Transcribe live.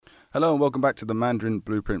Hello and welcome back to the Mandarin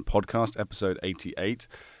Blueprint Podcast, episode 88.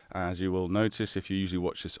 As you will notice, if you usually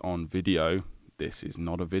watch this on video, this is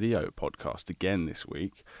not a video podcast again this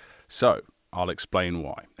week. So, I'll explain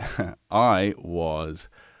why. I was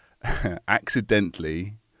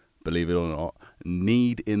accidentally, believe it or not,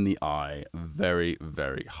 kneed in the eye very,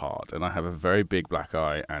 very hard. And I have a very big black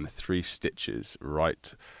eye and 3 stitches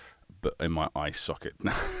right in my eye socket.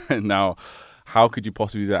 Now, how could you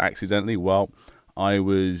possibly do that accidentally? Well,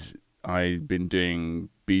 I'd been doing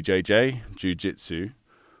BJJ, Jiu-Jitsu,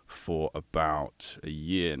 for about a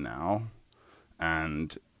year now.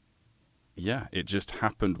 And yeah, it just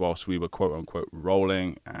happened whilst we were quote unquote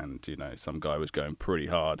rolling, and some guy was going pretty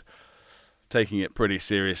hard, taking it pretty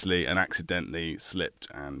seriously, and accidentally slipped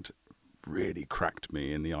and really cracked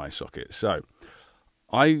me in the eye socket. So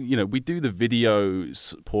we do the video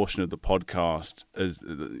portion of the podcast as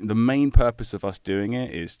the main purpose of us doing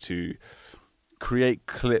it is to create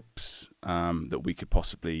clips that we could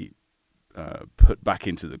possibly put back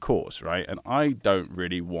into the course, right? And I don't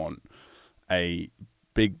really want a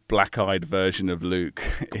big black-eyed version of Luke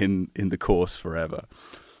in the course forever.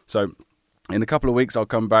 So in a couple of weeks, I'll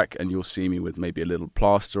come back and you'll see me with maybe a little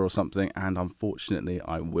plaster or something. And unfortunately,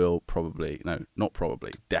 I will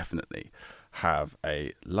definitely have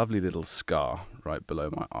a lovely little scar right below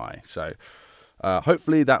my eye. So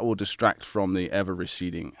hopefully that will distract from the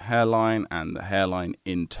ever-receding hairline, and the hairline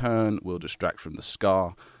in turn will distract from the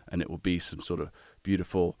scar, and it will be some sort of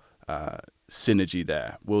beautiful synergy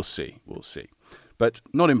there. We'll see. But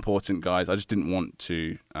not important, guys. I just didn't want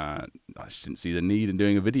to, I just didn't see the need in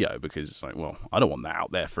doing a video, because it's like, well, I don't want that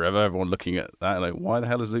out there forever. Everyone looking at that, like, why the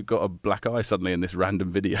hell has Luke got a black eye suddenly in this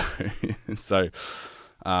random video? So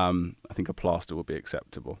I think a plaster will be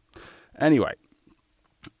acceptable. Anyway,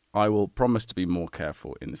 I will promise to be more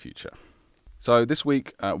careful in the future. So this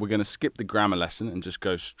week, we're going to skip the grammar lesson and just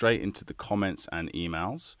go straight into the comments and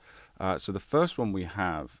emails. So the first one we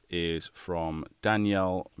have is from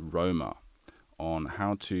Danielle Roma on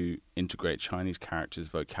how to integrate Chinese characters,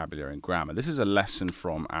 vocabulary, and grammar. This is a lesson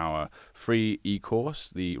from our free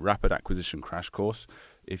e-course, the Rapid Acquisition Crash Course.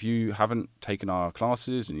 If you haven't taken our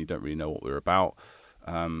classes and you don't really know what we're about,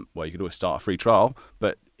 well, you could always start a free trial.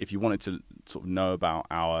 But if you wanted to sort of know about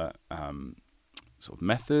our sort of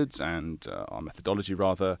methods and our methodology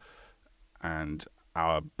rather, and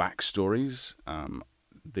our backstories,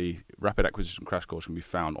 the Rapid Acquisition Crash Course can be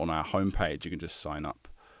found on our homepage. You can just sign up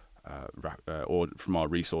or from our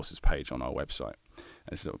resources page on our website.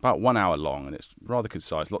 And it's about 1 hour long, and it's rather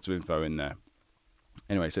concise, lots of info in there.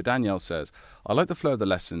 Anyway, so Danielle says, I like the flow of the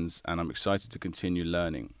lessons and I'm excited to continue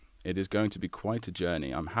learning. It is going to be quite a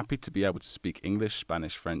journey. I'm happy to be able to speak English,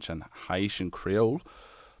 Spanish, French, and Haitian Creole,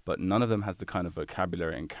 but none of them has the kind of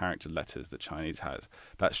vocabulary and character letters that Chinese has.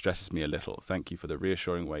 That stresses me a little. Thank you for the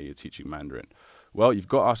reassuring way you're teaching Mandarin. Well, you've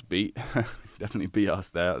got us beat. Definitely beat us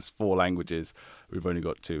there. It's 4 languages. We've only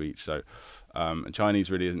got 2 each. So and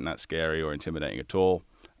Chinese really isn't that scary or intimidating at all,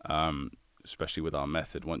 especially with our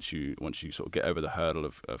method. Once you sort of get over the hurdle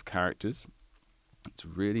of characters, it's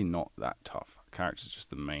really not that tough. Characters is just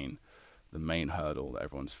the main hurdle that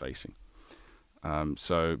everyone's facing.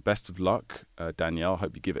 So best of luck, Danielle.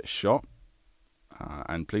 Hope you give it a shot,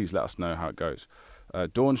 and please let us know how it goes.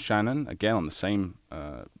 Dawn Shannon, again on the same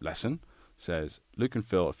lesson, says, Luke and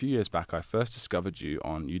Phil, a few years back I first discovered you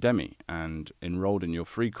on Udemy and enrolled in your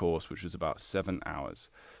free course, which was about 7 hours.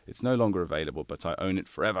 It's no longer available, but I own it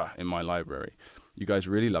forever in my library. You guys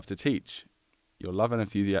really love to teach. Your love and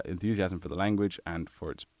enthusiasm for the language and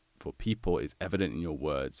for people is evident in your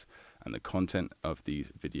words and the content of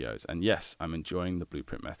these videos. And yes, I'm enjoying the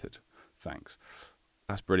Blueprint method. Thanks.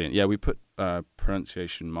 That's brilliant. Yeah, we put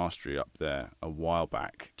pronunciation mastery up there a while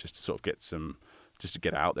back just to sort of just to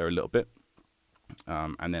get out there a little bit.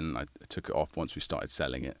 And then I took it off once we started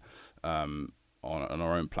selling it on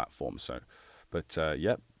our own platform. So, but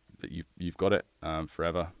you've got it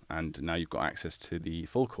forever, and now you've got access to the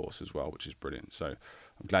full course as well, which is brilliant. So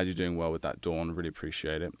I'm glad you're doing well with that, Dawn. Really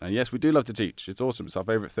appreciate it. And yes, we do love to teach. It's awesome. It's our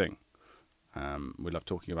favorite thing. We love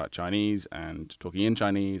talking about Chinese and talking in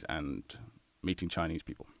Chinese and meeting Chinese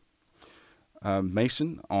people.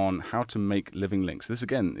 Mason on how to make living links. This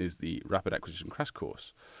again is the Rapid Acquisition Crash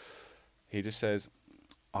Course. He just says,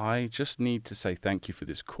 I just need to say thank you for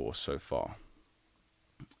this course so far.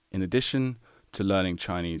 In addition to learning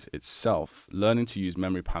Chinese itself, learning to use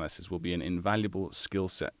memory palaces will be an invaluable skill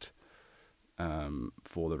set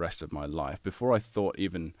for the rest of my life. Before I thought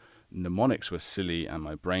even mnemonics were silly and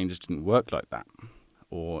my brain just didn't work like that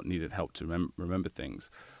or needed help to remember things.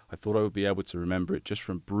 I thought I would be able to remember it just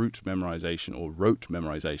from brute memorization or rote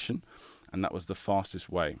memorization, and that was the fastest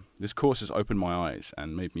way. This course has opened my eyes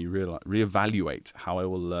and made me reevaluate how I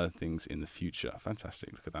will learn things in the future.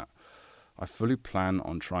 Fantastic, look at that. I fully plan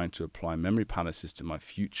on trying to apply memory palaces to my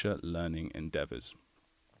future learning endeavors.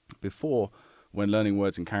 Before, when learning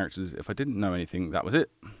words and characters, if I didn't know anything, that was it.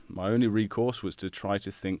 My only recourse was to try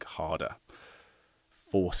to think harder,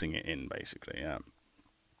 forcing it in, basically, yeah.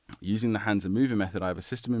 Using the hands and moving method, I have a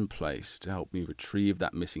system in place to help me retrieve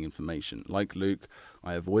that missing information. Like Luke,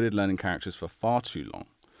 I avoided learning characters for far too long,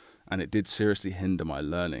 and it did seriously hinder my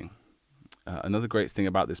learning. Another great thing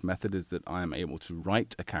about this method is that I am able to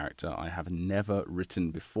write a character I have never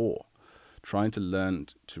written before. Trying to learn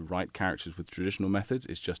to write characters with traditional methods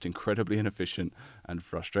is just incredibly inefficient and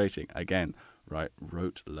frustrating. Again, right,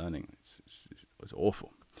 rote learning. It's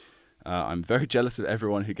awful. I'm very jealous of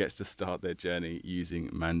everyone who gets to start their journey using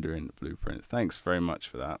Mandarin Blueprint. Thanks very much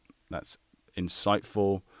for that. That's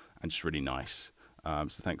insightful and just really nice. So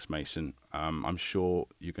thanks, Mason. I'm sure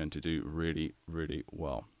you're going to do really, really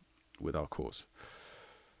well with our course.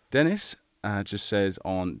 Dennis just says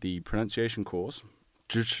on the pronunciation course,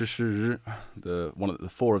 one of the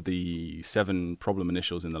 4 of the 7 problem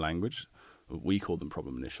initials in the language, we call them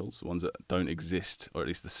problem initials, the ones that don't exist, or at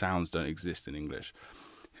least the sounds don't exist in English.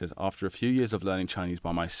 He says, after a few years of learning Chinese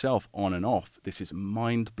by myself on and off, this is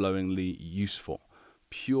mind-blowingly useful.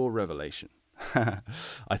 Pure revelation.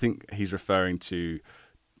 I think he's referring to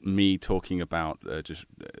me talking about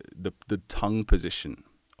the tongue position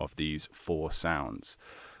of these 4 sounds.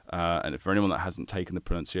 And for anyone that hasn't taken the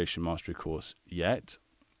pronunciation mastery course yet,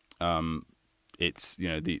 it's,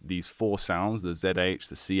 these 4 sounds, the ZH,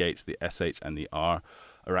 the CH, the SH, and the R,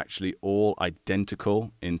 are actually all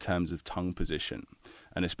identical in terms of tongue position.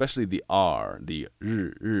 And especially the R, the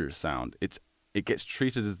sound, it gets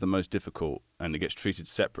treated as the most difficult, and it gets treated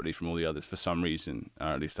separately from all the others for some reason, or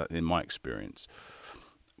at least in my experience.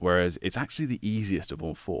 Whereas it's actually the easiest of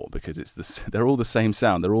all 4 because they're all the same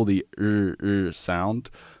sound. They're all the sound,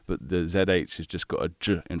 but the ZH has just got a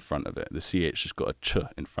j in front of it. The CH has got a ch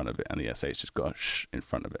in front of it, and the SH has got a sh in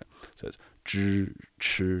front of it. So it's j,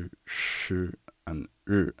 ch, sh, and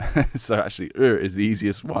So actually, is the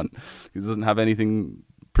easiest one because it doesn't have anything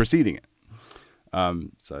preceding it.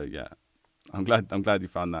 So yeah, I'm glad you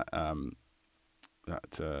found that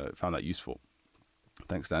found that useful.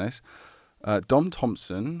 Thanks, Dennis. Dom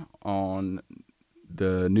Thompson on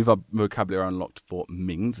the new vocabulary unlocked for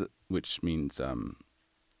Mingzi, which means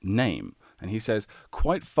name. And he says,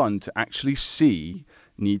 quite fun to actually see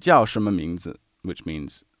你叫什么名字, which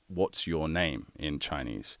means what's your name in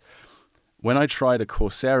Chinese. When I tried a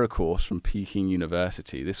Coursera course from Peking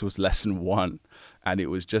University, this was lesson 1, and it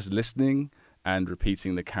was just listening and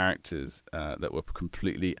repeating the characters that were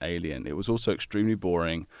completely alien. It was also extremely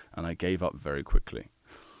boring, and I gave up very quickly.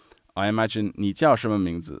 I imagine 你叫什么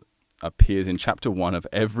名字 appears in chapter 1 of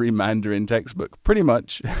every Mandarin textbook. Pretty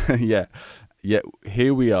much, yeah. Yet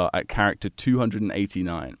here we are at character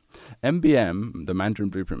 289. MBM, the Mandarin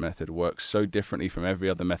Blueprint method, works so differently from every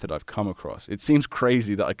other method I've come across. It seems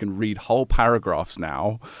crazy that I can read whole paragraphs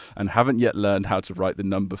now and haven't yet learned how to write the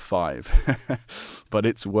number 5. But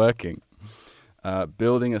it's working.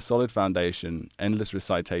 Building a solid foundation, endless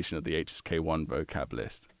recitation of the HSK1 vocab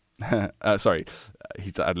list. Sorry,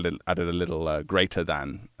 he's added a little greater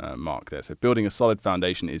than mark there. So building a solid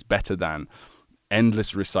foundation is better than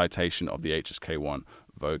endless recitation of the HSK1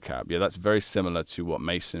 vocab. Yeah, that's very similar to what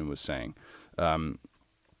Mason was saying.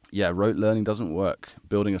 Rote learning doesn't work.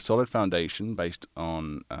 Building a solid foundation based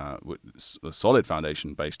on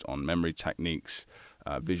memory techniques,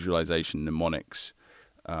 visualization, mnemonics,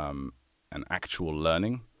 and actual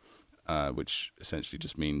learning, which essentially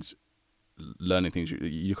just means learning things.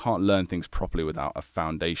 You can't learn things properly without a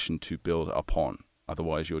foundation to build upon.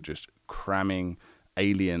 Otherwise, you're just cramming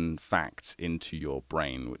alien facts into your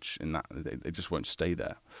brain, which they just won't stay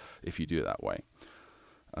there if you do it that way.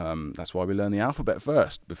 That's why we learn the alphabet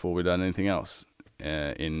first before we learn anything else.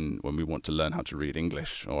 When we want to learn how to read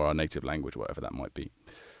English or our native language, whatever that might be.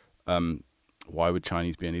 Why would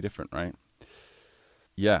Chinese be any different, right?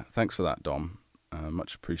 Yeah, thanks for that, Dom.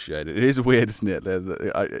 Much appreciated. It is weird, isn't it?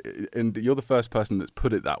 And you're the first person that's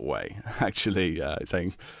put it that way, actually,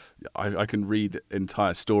 saying I can read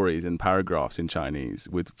entire stories and paragraphs in Chinese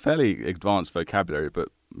with fairly advanced vocabulary, but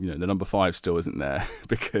the number 5 still isn't there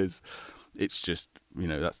because it's just,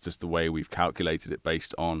 that's just the way we've calculated it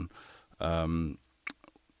based on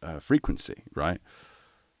frequency, right?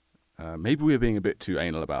 Maybe we're being a bit too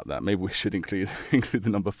anal about that. Maybe we should include the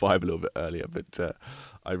number 5 a little bit earlier, but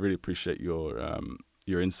I really appreciate your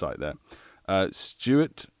insight there.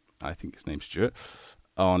 Stuart, I think his name's Stuart,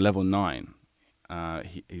 on level 9.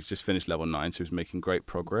 He's just finished level 9, so he's making great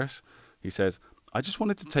progress. He says, I just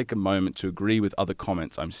wanted to take a moment to agree with other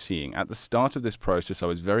comments I'm seeing. At the start of this process, I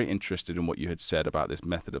was very interested in what you had said about this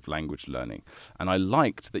method of language learning, and I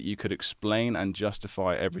liked that you could explain and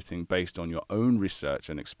justify everything based on your own research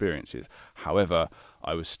and experiences. However,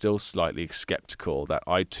 I was still slightly skeptical that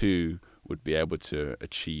I too would be able to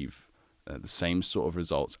achieve the same sort of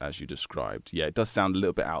results as you described. Yeah, it does sound a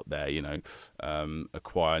little bit out there,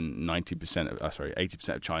 acquire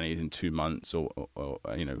 80% of Chinese in 2 months, or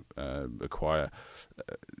acquire,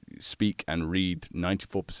 speak and read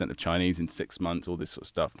 94% of Chinese in 6 months, all this sort of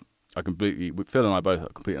stuff. Phil and I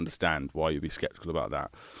both completely understand why you'd be skeptical about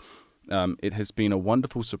that. It has been a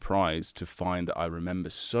wonderful surprise to find that I remember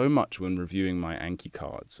so much when reviewing my Anki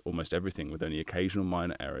cards, almost everything with only occasional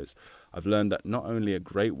minor errors. I've learned that not only a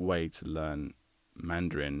great way to learn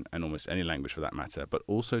Mandarin, and almost any language for that matter, but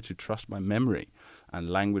also to trust my memory and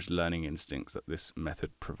language learning instincts that this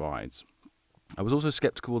method provides. I was also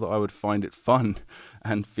skeptical that I would find it fun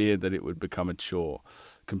and feared that it would become a chore.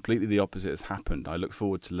 Completely the opposite has happened. I look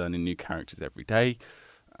forward to learning new characters every day.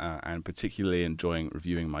 And particularly enjoying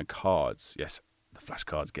reviewing my cards. Yes, the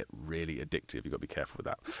flashcards get really addictive. You've got to be careful with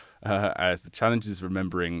that. As the challenges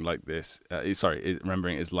remembering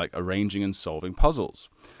is like arranging and solving puzzles.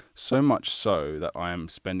 So much so that I am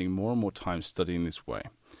spending more and more time studying this way.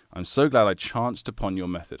 I'm so glad I chanced upon your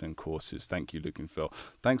method and courses. Thank you, Luke and Phil.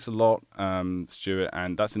 Thanks a lot, Stuart.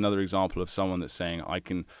 And that's another example of someone that's saying I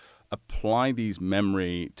can apply these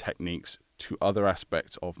memory techniques to other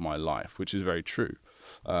aspects of my life, which is very true.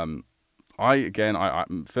 Phil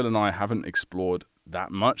and I haven't explored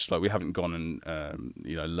that much. Like, we haven't gone and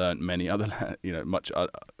learned many other we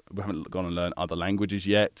haven't gone and learned other languages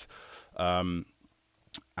yet,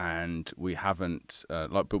 and we haven't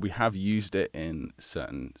but we have used it in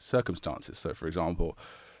certain circumstances. So, for example,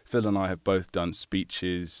 Phil and I have both done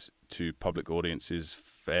speeches to public audiences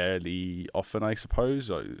fairly often, I suppose,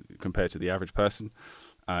 compared to the average person,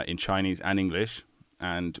 in Chinese and English,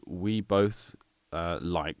 and we both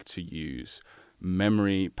like to use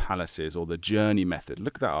memory palaces, or the journey method.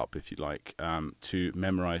 Look that up if you like, to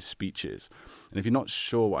memorize speeches. And if you're not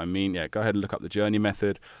sure what I mean, go ahead and look up the journey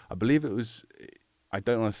method. I believe it was, I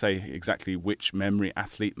don't want to say exactly which memory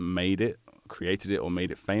athlete created it or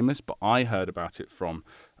made it famous, but I heard about it from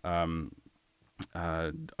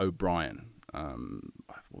O'Brien.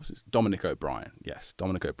 Dominic O'Brien. Yes,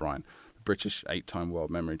 Dominic O'Brien, the British 8-time World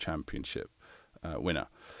Memory Championship winner.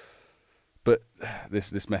 But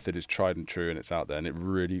this method is tried and true, and it's out there, and it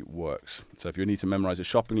really works. So if you need to memorize a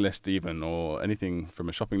shopping list even, or anything from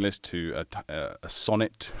a shopping list to a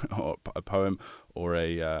sonnet or a poem, or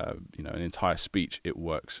an entire speech, it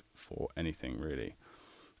works for anything really.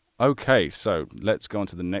 Okay, so let's go on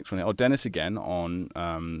to the next one. Oh, Dennis again on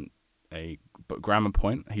a grammar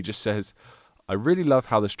point. He just says, I really love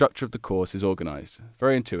how the structure of the course is organized.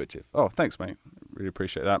 Very intuitive. Oh, thanks, mate. Really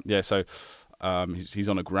appreciate that. Yeah, so he's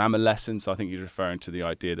on a grammar lesson, so I think he's referring to the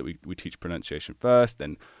idea that we teach pronunciation first,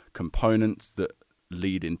 then components that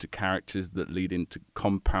lead into characters, that lead into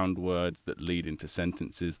compound words, that lead into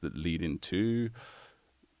sentences, that lead into,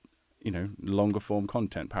 longer form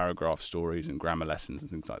content, paragraph stories and grammar lessons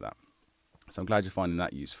and things like that. So I'm glad you're finding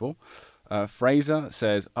that useful. Fraser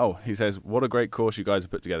says, what a great course you guys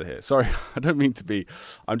have put together here. Sorry, I don't mean to be,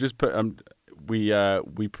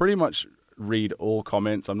 we pretty much read all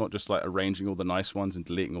comments. I'm not just like arranging all the nice ones and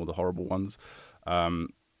deleting all the horrible ones.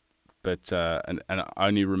 But I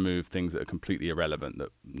only remove things that are completely irrelevant that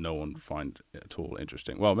no one would find at all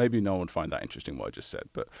interesting. Well, maybe no one would find that interesting what I just said,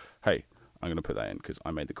 but hey, I'm going to put that in because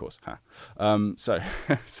I made the course. So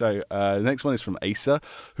the next one is from Asa,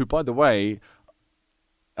 who, by the way,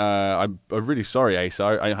 I'm really sorry,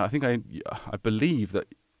 Asa. I think I believe that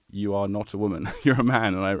you are not a woman. You're a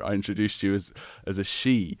man, and I introduced you as a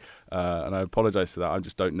she, and I apologize for that. I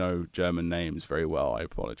just don't know German names very well. I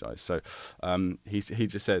apologize. So he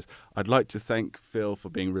just says, I'd like to thank Phil for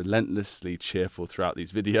being relentlessly cheerful throughout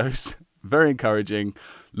these videos. Very encouraging.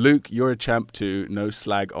 Luke, you're a champ too. No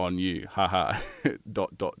slag on you. Haha. ...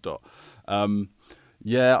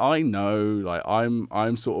 Yeah, I know. Like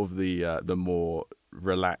I'm sort of the more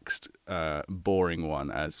relaxed, boring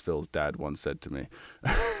one, as Phil's dad once said to me.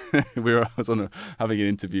 I was having an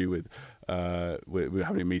interview with we were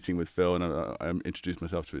having a meeting with Phil, and I introduced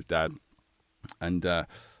myself to his dad, and I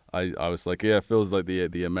was like, yeah, Phil's like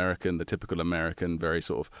the typical American, very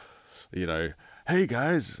sort of, hey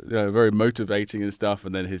guys, very motivating and stuff,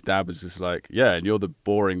 and then his dad was just like, yeah, and you're the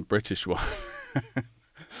boring British one.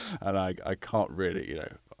 And I can't really,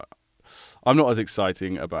 I'm not as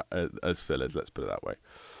exciting as Phil is, let's put it that way.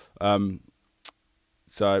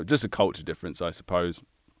 So just a culture difference, I suppose.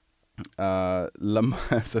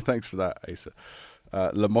 So thanks for that, Asa.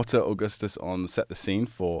 Lamotta Augustus on Set the Scene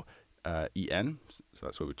for EN. So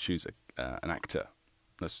that's where we choose an actor.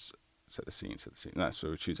 Let's set the scene. That's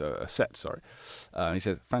where we choose a set, sorry. He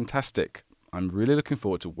says, fantastic. I'm really looking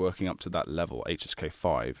forward to working up to that level, HSK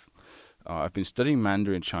 5. I've been studying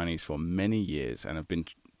Mandarin Chinese for many years and have been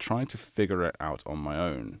trying to figure it out on my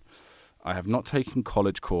own. I have not taken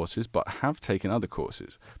college courses, but have taken other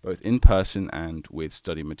courses, both in person and with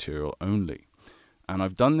study material only. And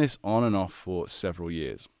I've done this on and off for several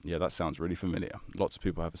years. Yeah, that sounds really familiar. Lots of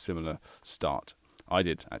people have a similar start. I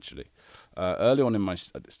did, actually. Early on in my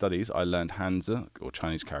studies, I learned Hanzi, or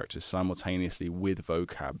Chinese characters, simultaneously with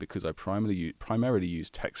vocab because I primarily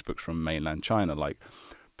used textbooks from mainland China, like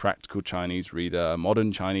Practical Chinese Reader,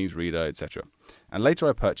 Modern Chinese Reader, etc. And later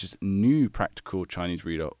I purchased new Practical Chinese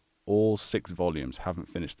Reader, all 6 volumes. Haven't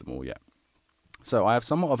finished them all yet. So I have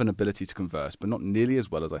somewhat of an ability to converse, but not nearly as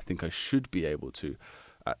well as I think I should be able to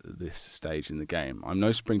at this stage in the game. I'm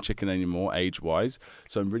no spring chicken anymore, age-wise,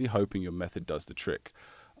 so I'm really hoping your method does the trick.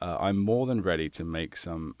 I'm more than ready to make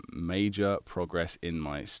some major progress in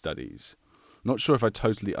my studies. Not sure if I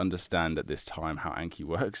totally understand at this time how Anki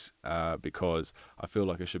works, because I feel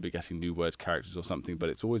like I should be getting new words, characters or something, but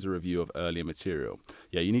it's always a review of earlier material.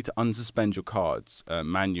 Yeah, you need to unsuspend your cards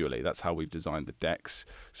manually. That's how we've designed the decks,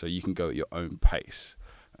 so you can go at your own pace.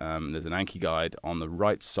 There's an Anki guide on the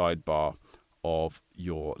right sidebar of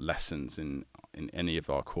your lessons in any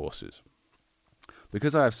of our courses.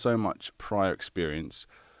 Because I have so much prior experience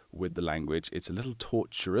with the language, it's a little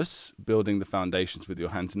torturous building the foundations with your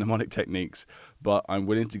Hanzi mnemonic techniques, but I'm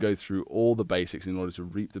willing to go through all the basics in order to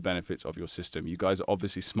reap the benefits of your system. You guys are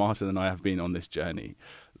obviously smarter than I have been on this journey.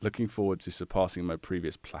 Looking forward to surpassing my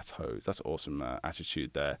previous plateaus. That's awesome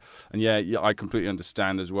attitude there. And yeah, I completely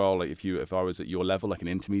understand as well. Like if I was at your level, like an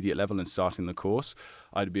intermediate level and starting the course,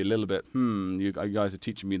 I'd be a little bit, you guys are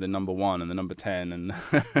teaching me the number 1 and the number 10, and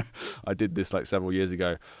I did this like several years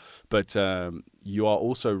ago. But you are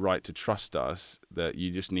also right to trust us that you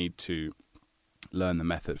just need to learn the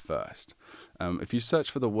method first. If you search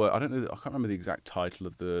for the word, I can't remember the exact title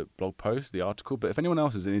of the blog post, the article, but if anyone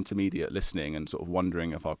else is an intermediate listening and sort of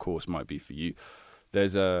wondering if our course might be for you, I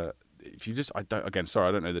don't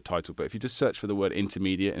know the title, but if you just search for the word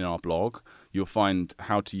intermediate in our blog, you'll find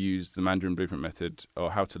how to use the Mandarin Blueprint method,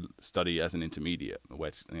 or how to study as an intermediate,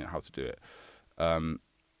 how to do it. And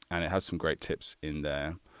it has some great tips in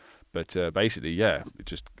there. But basically, yeah,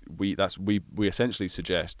 we essentially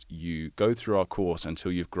suggest you go through our course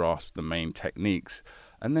until you've grasped the main techniques,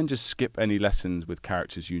 and then just skip any lessons with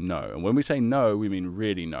characters you know. And when we say know, we mean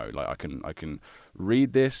really know. Like I can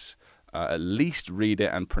read this, at least read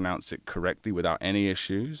it and pronounce it correctly without any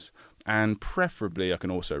issues, and preferably I can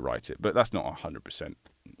also write it. But that's not 100%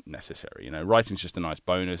 necessary. Writing's just a nice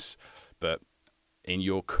bonus, but in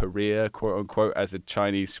your career, quote unquote, as a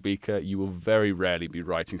Chinese speaker, you will very rarely be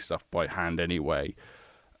writing stuff by hand anyway,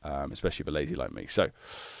 especially if you're lazy like me. So,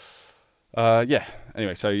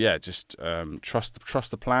 just trust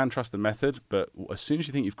the plan, trust the method. But as soon as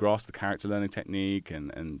you think you've grasped the character learning technique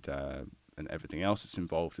and everything else that's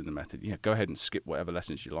involved in the method, go ahead and skip whatever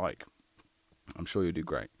lessons you like. I'm sure you'll do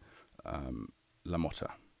great.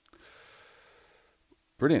 Lamotta.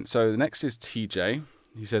 Brilliant. So the next is TJ.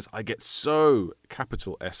 He says, I get so,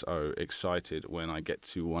 capital S-O, excited when I get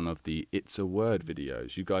to one of the It's a Word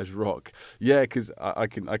videos. You guys rock. Yeah, because I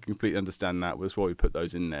completely understand that. That's why we put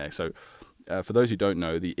those in there. So for those who don't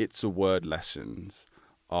know, the It's a Word lessons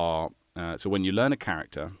are, so when you learn a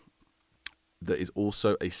character that is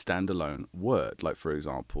also a standalone word, like, for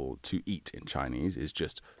example, to eat in Chinese is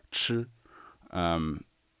just ch,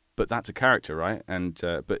 but that's a character, right? And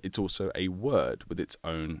but it's also a word with its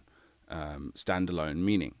own standalone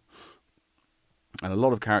meaning, and a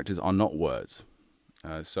lot of characters are not words,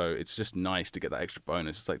 so it's just nice to get that extra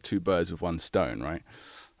bonus. It's like 2 birds with 1 stone, right?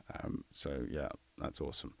 So yeah, that's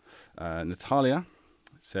awesome. Natalia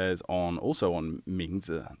says also on 名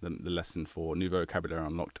字, the lesson for New Vocabulary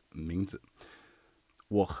Unlocked, 名字,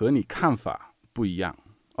 我和你看法不一样.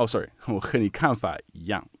 Oh, sorry, 我和你看法一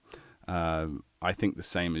样. I think the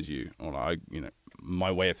same as you, or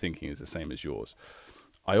my way of thinking is the same as yours.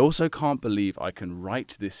 I also can't believe I can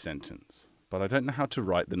write this sentence, but I don't know how to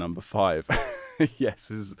write the number 5.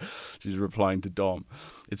 Yes, she's replying to Dom.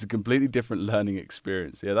 It's a completely different learning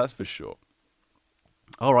experience. Yeah, that's for sure.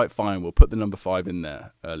 All right, fine. We'll put the number 5 in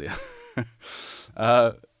there earlier.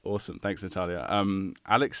 Awesome. Thanks, Natalia.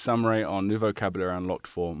 Alex Sumray on New Vocabulary Unlocked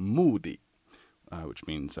for Moody, which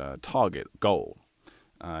means target, goal.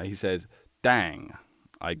 He says, dang,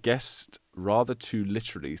 I guessed rather too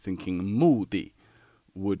literally, thinking Moody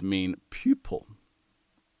would mean pupil.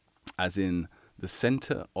 as in the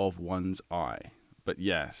center of one's eye. But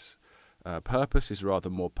yes, purpose is rather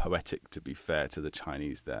more poetic, to be fair to the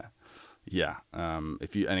Chinese there. Yeah.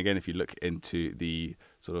 If you look into the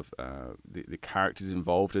sort of the characters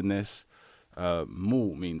involved in this,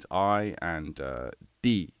 mu means eye, and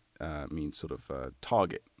di means sort of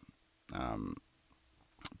target,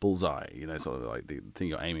 bullseye. Sort of like the thing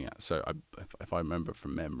you're aiming at. So if I remember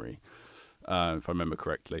from memory, if I remember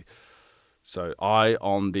correctly, so eye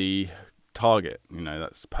on the target.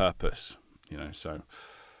 That's purpose. So.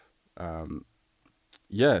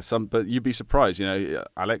 But you'd be surprised,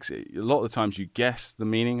 Alex, a lot of the times you guess the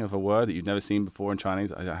meaning of a word that you've never seen before in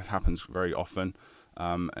Chinese. It happens very often,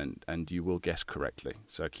 and you will guess correctly.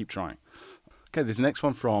 So keep trying. Okay, there's the next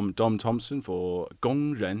one from Dom Thompson for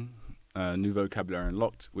Gong Ren, new vocabulary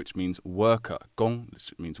unlocked, which means worker. Gong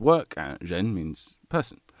means work, and Ren means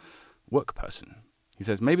person, work person. He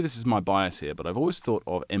says, maybe this is my bias here, but I've always thought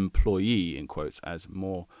of employee, in quotes, as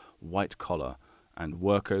more white collar and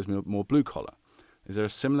worker as more blue collar. Is there a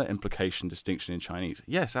similar distinction in Chinese?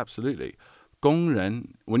 Yes, absolutely.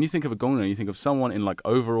 Gongren, when you think of a gongren, you think of someone in like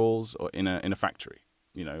overalls or in a factory,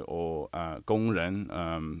 or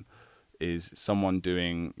gongren is someone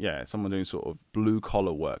doing sort of blue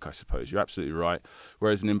collar work, I suppose. You're absolutely right.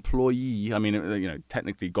 Whereas an employee,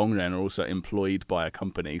 technically gongren are also employed by a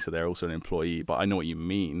company, so they're also an employee, but I know what you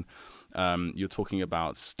mean. You're talking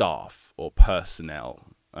about staff or personnel,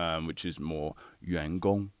 which is more 员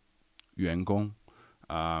工.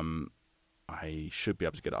 I should be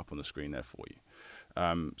able to get it up on the screen there for you.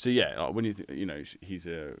 When he's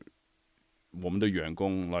a 我们的员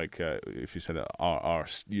工, like if you said you're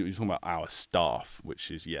talking about our staff,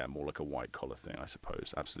 which is more like a white collar thing, I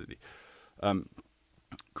suppose. Absolutely.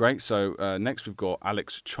 Great. So next we've got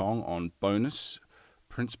Alex Chong on bonus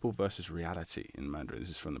principle versus reality in Mandarin. This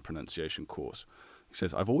is from the pronunciation course. He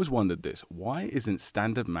says, I've always wondered this. Why isn't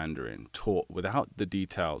standard Mandarin taught without the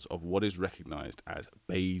details of what is recognized as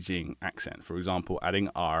Beijing accent? For example, adding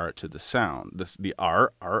R to the sound. The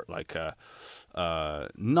R like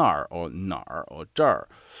nar or nar or jar.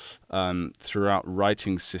 Throughout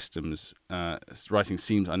writing systems, writing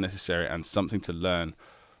seems unnecessary and something to learn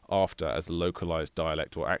after as a localized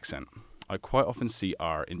dialect or accent. I quite often see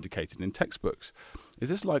R indicated in textbooks. Is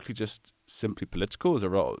this likely just simply political as a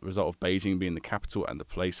result of Beijing being the capital and the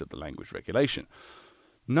place of the language regulation?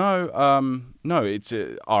 No, it's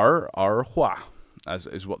R Hua, as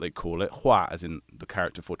is what they call it. Hua, as in the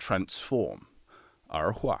character for transform.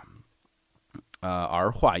 R Hua.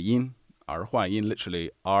 R Hua Yin. R Hua Yin, literally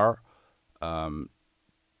R Hua.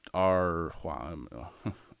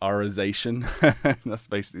 Rization. That's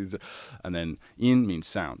basically, and then yin means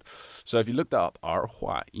sound. So if you look that up, R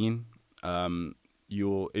Hua Yin,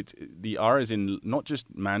 the R is in not just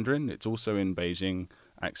Mandarin, it's also in Beijing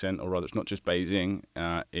accent, or rather, it's not just Beijing.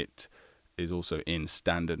 It is also in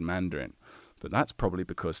Standard Mandarin, but that's probably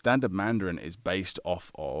because Standard Mandarin is based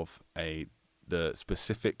off of the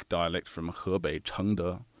specific dialect from Hebei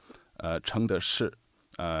Chengde, Chengde Shi.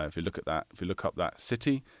 If you look up that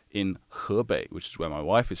city in Hebei, which is where my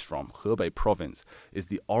wife is from, Hebei province is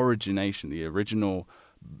the original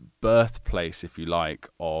birthplace, if you like,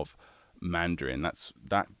 of Mandarin.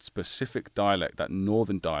 That specific dialect, that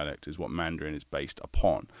northern dialect, is what Mandarin is based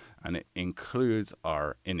upon, and it includes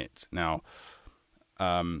R in it. Now,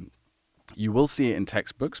 you will see it in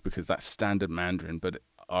textbooks because that's Standard Mandarin, but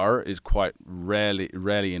R is quite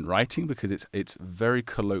rarely in writing because it's very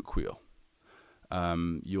colloquial.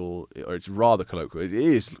 It's rather colloquial. It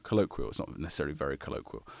is colloquial. It's not necessarily very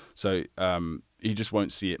colloquial. So you just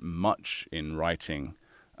won't see it much in writing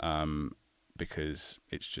because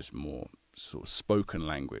it's just more sort of spoken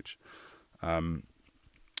language. But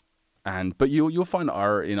you'll find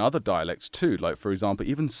R in other dialects too. Like for example,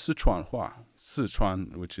 even Sichuan Hua,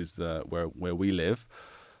 Sichuan, which is where we live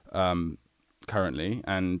currently,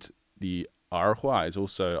 and the R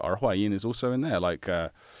Hua Yin is also in there. Like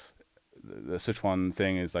the Sichuan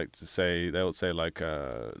thing is like they'll say like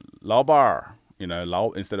Lao Bar,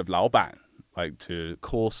 instead of Lao Ban, like to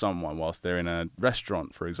call someone whilst they're in a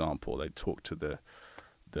restaurant, for example. They talk to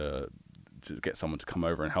to get someone to come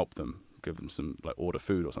over and help them, give them some like order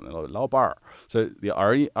food or something like Lao Bar. So the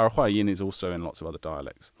Hua Yin is also in lots of other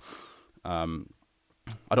dialects. I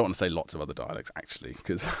don't want to say lots of other dialects actually,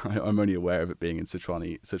 because I'm only aware of it being in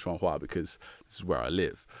Sichuan Hua because this is where I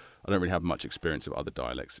live. I don't really have much experience of other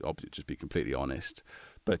dialects, I'll just be completely honest.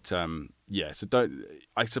 But so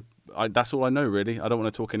that's all I know really. I don't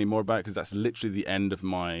want to talk any more about it because that's literally the end of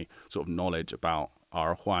my sort of knowledge about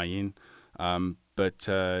our Huayin.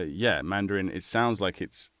 Mandarin, it sounds like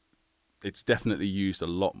it's definitely used a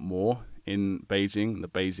lot more in Beijing, the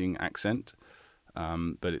Beijing accent,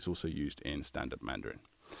 but it's also used in standard Mandarin.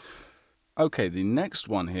 Okay, the next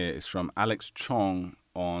one here is from Alex Chong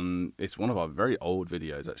it's one of our very old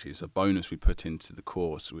videos, actually. It's a bonus we put into the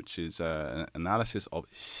course, which is an analysis of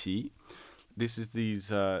xi. This is these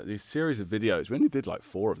series of videos. We only did like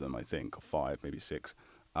 4 of them, I think, or 5, maybe 6,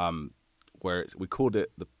 where we called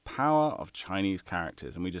it The Power of Chinese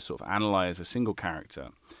Characters, and we just sort of analyze a single character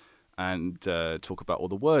and talk about all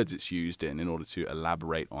the words it's used in order to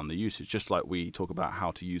elaborate on the usage, just like we talk about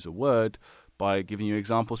how to use a word by giving you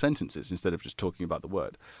example sentences instead of just talking about the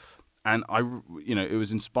word. And it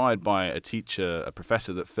was inspired by a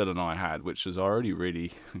professor that Phil and I had, which was already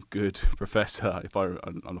really good professor. I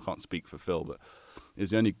can't speak for Phil, but he was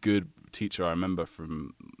the only good teacher I remember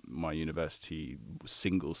from my university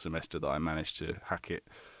single semester that I managed to hack it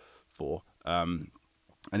for. And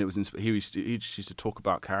it was he just used to talk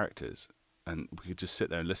about characters, and we could just sit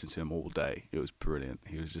there and listen to him all day. It was brilliant.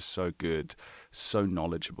 He was just so good, so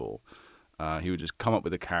knowledgeable. He would just come up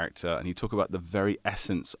with a character, and he'd talk about the very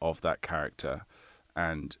essence of that character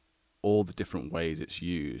and all the different ways it's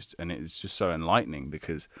used. And it's just so enlightening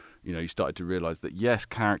because, you started to realize that, yes,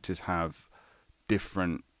 characters have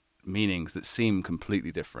different meanings that seem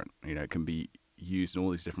completely different. It can be used in all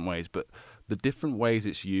these different ways, but the different ways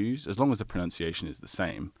it's used, as long as the pronunciation is the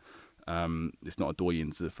same, it's not a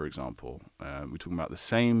Douyin-zi, for example. We're talking about the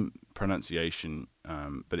same pronunciation,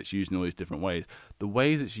 but it's used in all these different ways. The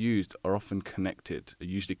ways it's used are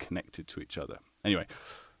usually connected to each other. Anyway,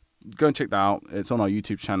 go and check that out. It's on our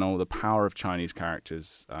YouTube channel, The Power of Chinese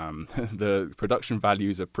Characters. The production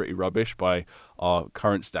values are pretty rubbish by our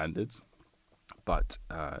current standards, but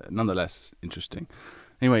nonetheless interesting.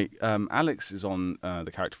 Anyway, Alex is on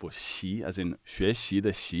the character for xi, as in 学习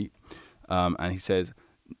的习, and he says,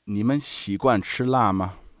 你们习惯吃辣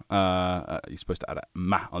吗? You're supposed to add a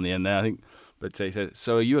ma on the end there, I think. But he says,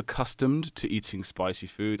 so are you accustomed to eating spicy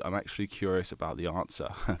food? I'm actually curious about the answer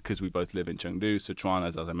because we both live in Chengdu, Sichuan,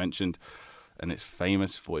 as I mentioned, and it's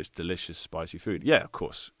famous for its delicious spicy food. Yeah, of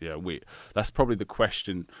course. Yeah, that's probably the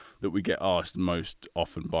question that we get asked most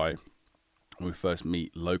often when we first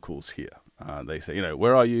meet locals here. They say,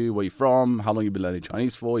 where are you? Where are you from? How long have you been learning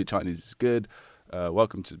Chinese for? Your Chinese is good.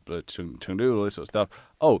 Welcome to Chengdu, all this sort of stuff.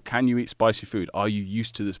 Oh, can you eat spicy food? Are you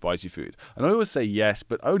used to the spicy food? And I always say yes,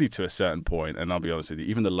 but only to a certain point. And I'll be honest with you,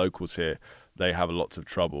 even the locals here, they have lots of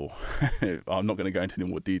trouble. I'm not going to go into any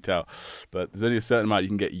more detail, but there's only a certain amount you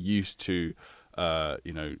can get used to,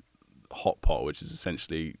 hot pot, which is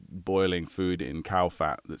essentially boiling food in cow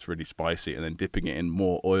fat that's really spicy and then dipping it in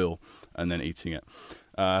more oil and then eating it.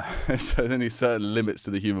 So there's only certain limits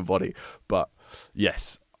to the human body. But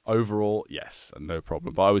yes, overall, yes, no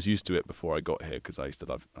problem. But I was used to it before I got here because I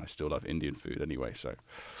still love Indian food anyway. So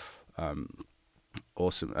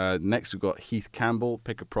awesome. Next we've got Heath Campbell,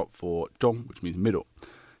 pick a prop for zhong, which means middle.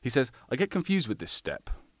 He says, I get confused with this step.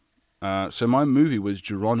 So my movie was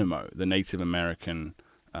Geronimo, the Native American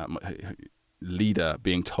leader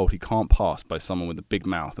being told he can't pass by someone with a big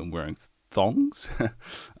mouth and wearing thongs.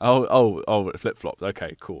 oh, flip-flops.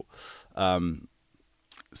 Okay, cool.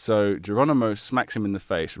 So Geronimo smacks him in the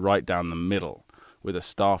face right down the middle with a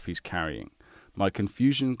staff he's carrying. My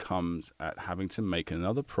confusion comes at having to make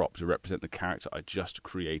another prop to represent the character I just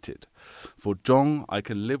created. For zhong, I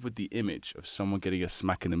can live with the image of someone getting a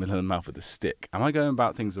smack in the middle of the mouth with a stick. Am I going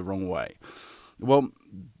about things the wrong way? Well,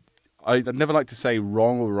 I'd never like to say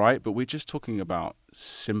wrong or right, but we're just talking about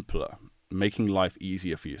simpler, making life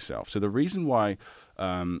easier for yourself. So the reason why,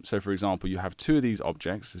 so for example, you have 2 of these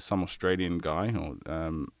objects, there's some Australian guy or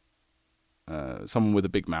someone with a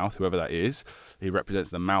big mouth, whoever that is, he represents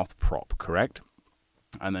the mouth prop, correct?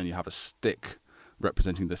 And then you have a stick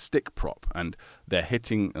representing the stick prop, and they're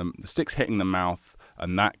hitting, the stick's hitting the mouth,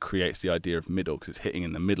 and that creates the idea of middle because it's hitting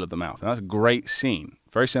in the middle of the mouth. And that's a great scene.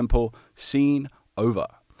 Very simple. Scene over.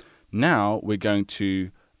 Now we're going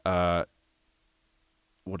to, what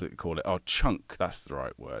do they call it? Oh, chunk. That's the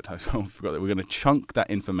right word. I forgot that. We're going to chunk that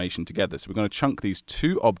information together. So we're going to chunk these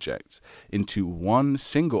 2 objects into one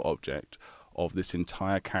single object of this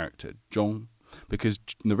entire character, zhong. Because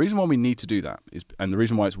the reason why we need to do that is, and the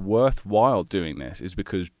reason why it's worthwhile doing this, is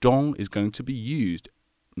because zhong is going to be used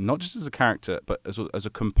not just as a character, but as a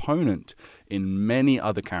component in many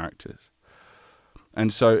other characters.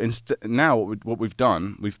 And so now what we've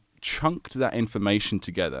done, we've chunked that information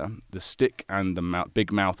together, the stick and the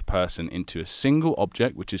big mouth person, into a single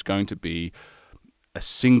object, which is going to be a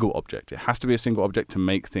single object. It has to be a single object to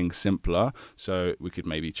make things simpler. So we could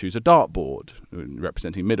maybe choose a dartboard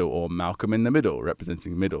representing middle, or Malcolm in the middle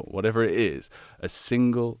representing middle, whatever it is, a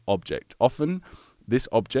single object. Often this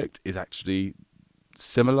object is actually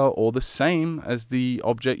similar or the same as the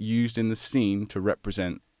object used in the scene to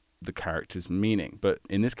represent the character's meaning. But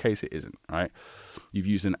in this case, it isn't, right? You've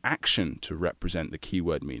used an action to represent the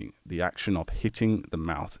keyword meaning, the action of hitting the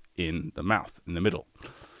mouth, in the middle.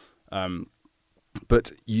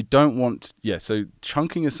 But you don't want, so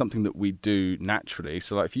chunking is something that we do naturally.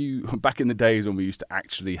 So like if you, back in the days when we used to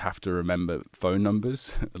actually have to remember phone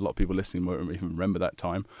numbers, a lot of people listening won't even remember that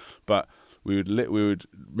time, but we would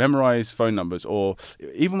memorize phone numbers, or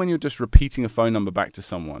even when you're just repeating a phone number back to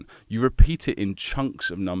someone, you repeat it in chunks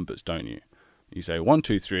of numbers, don't you? You say 1,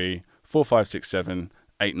 2, 3, 4, 5, 6, 7,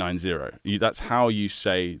 8, 9, 0. That's how you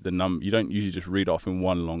say the number. You don't usually just read off in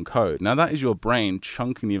one long code. Now that is your brain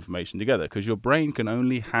chunking the information together, because your brain can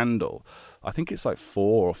only handle, I think it's like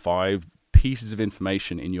 4 or 5 pieces of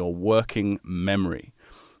information in your working memory,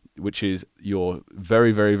 which is your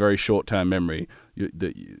very, very, very short-term memory.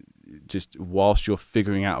 Just whilst you're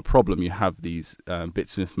figuring out a problem, you have these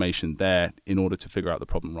bits of information there in order to figure out the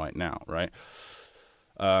problem right now, right?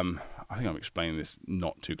 I think I'm explaining this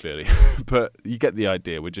not too clearly, but you get the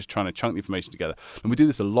idea. We're just trying to chunk the information together. And we do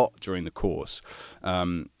this a lot during the course.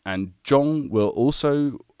 And Zhong will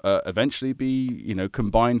also eventually be,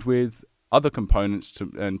 combined with other components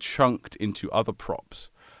and chunked into other props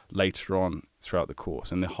later on throughout the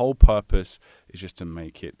course. And the whole purpose is just to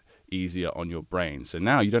make it easier on your brain. So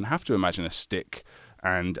now you don't have to imagine a stick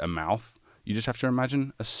and a mouth. You just have to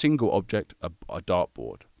imagine a single object, a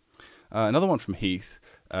dartboard. Another one from Heath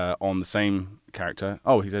on the same character.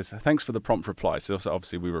 Oh, he says, thanks for the prompt reply. So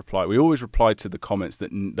obviously we always reply to the comments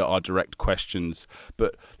that are direct questions.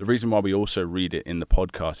 But the reason why we also read it in the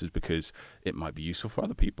podcast is because it might be useful for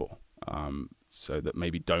other people. So that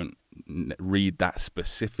maybe don't read that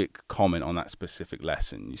specific comment on that specific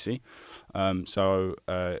lesson, you see?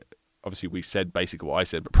 Obviously, we said basically what I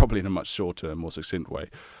said, but probably in a much shorter, more succinct way.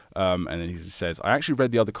 And then he says, I actually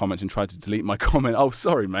read the other comments and tried to delete my comment. Oh,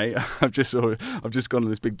 sorry, mate. I've just gone on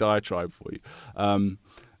this big diatribe for you.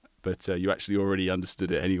 But you actually already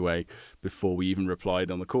understood it anyway before we even replied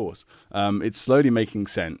on the course. It's slowly making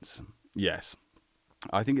sense. Yes.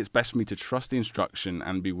 I think it's best for me to trust the instruction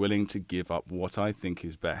and be willing to give up what I think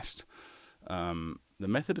is best. The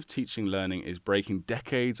method of teaching learning is breaking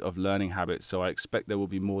decades of learning habits, so I expect there will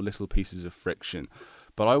be more little pieces of friction.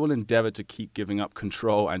 But I will endeavor to keep giving up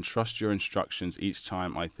control and trust your instructions each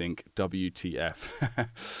time I think WTF.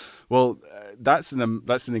 Well, that's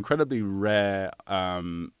an incredibly rare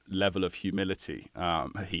level of humility,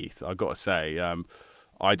 Heath, I've got to say.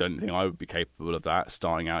 I don't think I would be capable of that,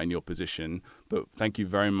 starting out in your position. But thank you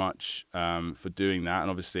very much for doing that. And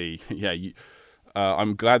obviously,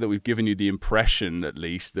 I'm glad that we've given you the impression, at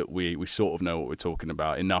least, that we sort of know what we're talking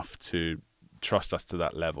about, enough to trust us to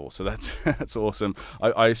that level. So that's awesome.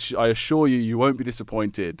 I assure you, you won't be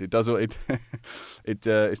disappointed. It does the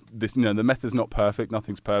method's not perfect.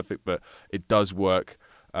 Nothing's perfect, but it does work.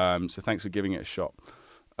 So thanks for giving it a shot.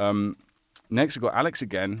 Next, we've got Alex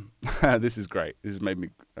again. This is great. This has made me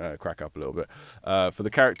crack up a little bit. For the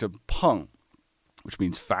character Peng, which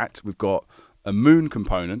means fat, we've got a moon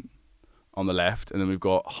component on the left, and then we've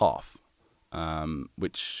got half,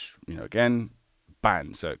 which, again,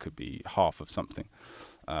 ban. So it could be half of something,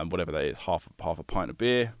 whatever that is, half a pint of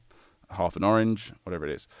beer, half an orange, whatever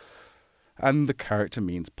it is. And the character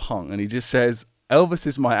means Peng. And he just says, Elvis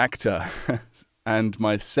is my actor, and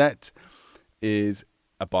my set is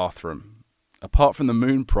a bathroom. Apart from the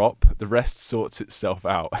moon prop, the rest sorts itself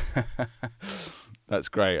out. That's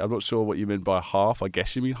great. I'm not sure what you mean by half. I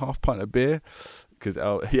guess you mean half pint of beer. Because,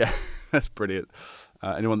 that's brilliant.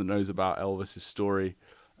 Anyone that knows about Elvis's story,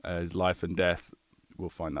 his life and death,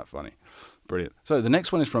 will find that funny. Brilliant. So the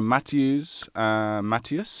next one is from Matthias.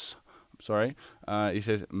 He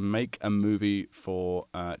says, make a movie for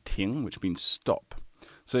Ting, which means stop.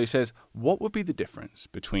 So he says, what would be the difference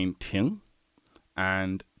between Ting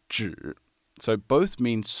and zhi? So both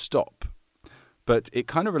mean stop, but it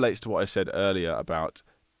kind of relates to what I said earlier about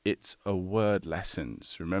it's a word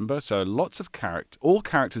lessons, remember? So lots of all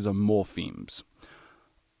characters are morphemes.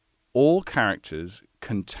 All characters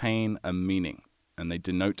contain a meaning, and they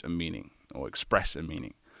denote a meaning or express a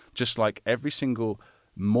meaning, just like every single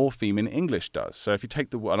morpheme in English does. So if you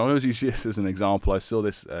take the word, and I always use this as an example, I saw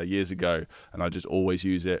this years ago, and I just always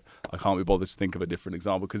use it. I can't be bothered to think of a different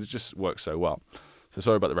example because it just works so well. So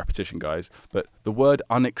sorry about the repetition, guys, but the word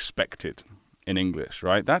unexpected in English,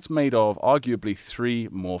 right? That's made of arguably 3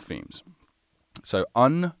 morphemes. So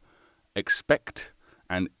un, expect,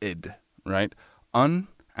 and id, right? Un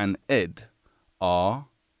and id are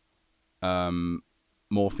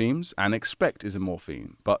morphemes, and expect is a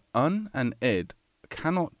morpheme. But un and id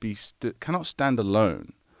cannot stand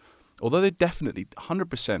alone although they definitely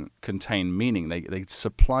 100% contain meaning, they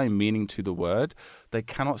supply meaning to the word, they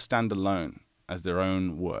cannot stand alone as their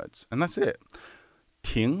own words. And that's it.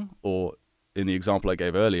 停, or in the example I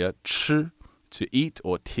gave earlier, 吃, to eat,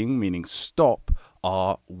 or 停, meaning stop,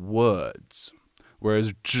 are words.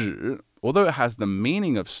 Whereas 止, although it has the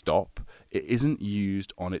meaning of stop, it isn't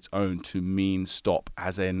used on its own to mean stop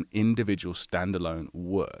as an individual standalone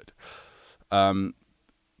word.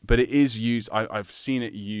 But it is used, I've seen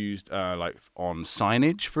it used like on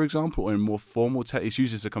signage, for example, or in more formal text. It's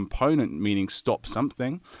used as a component meaning stop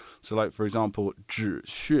something. So like, for example, 止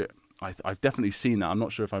血. I've definitely seen that. I'm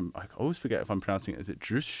not sure if I always forget if I'm pronouncing it. Is it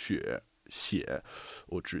止血, 血,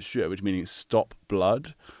 or 止血, which meaning stop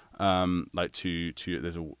blood. Like to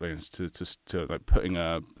like putting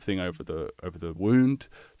a thing over the wound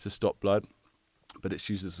to stop blood. But it's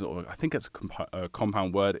used as sort of, I think it's a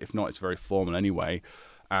compound word. If not, it's very formal anyway.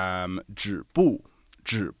 止步.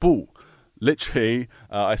 Literally,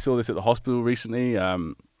 I saw this at the hospital recently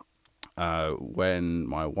when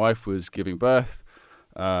my wife was giving birth.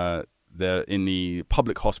 They're in the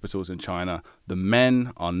public hospitals in China. The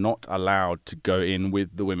men are not allowed to go in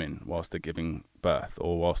with the women whilst they're giving birth,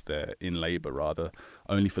 or whilst they're in labor, rather,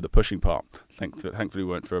 only for the pushing part. Thankfully,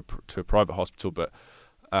 we went to a private hospital, but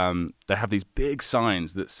they have these big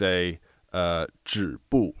signs that say 止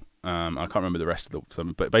步. I can't remember the rest of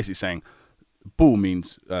them, but basically saying 步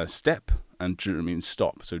means step and 止 means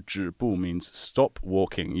stop. So 止步 means stop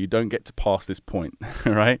walking. You don't get to pass this point,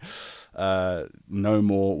 right? No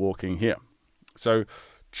more walking here. So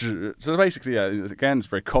止, so basically, again, it's a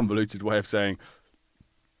very convoluted way of saying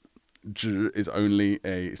止 is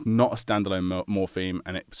it's not a standalone morpheme,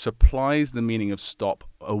 and it supplies the meaning of stop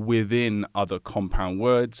within other compound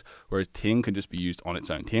words, whereas 停 can just be used on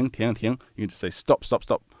its own. 停, 停, 停. You can just say stop, stop,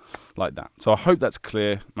 stop, like that. So I hope that's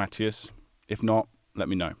clear, Matthias. If not, let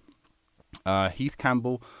me know. Heath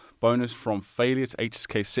Campbell, bonus from failure to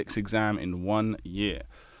HSK 6 exam in 1 year.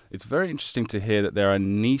 It's very interesting to hear that there are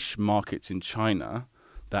niche markets in China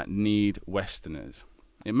that need Westerners.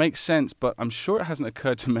 It makes sense, but I'm sure it hasn't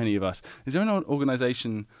occurred to many of us. Is there an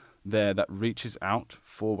organization there that reaches out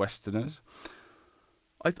for Westerners?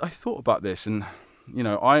 I thought about this, and you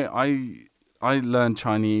know, I learned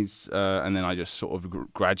Chinese, and then I just sort of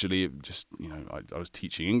gradually just, you know, I was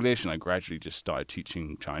teaching English, and I gradually just started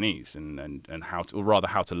teaching Chinese and how to, or rather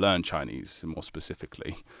how to learn Chinese more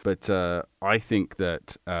specifically. But I think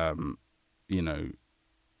that you know,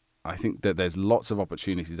 I think that there's lots of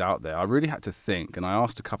opportunities out there. I really had to think, and I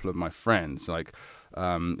asked a couple of my friends, like,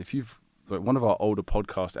 if you've, like, one of our older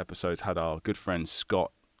podcast episodes had our good friend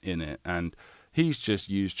Scott in it, and he's just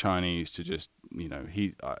used Chinese to just, you know,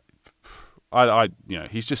 you know,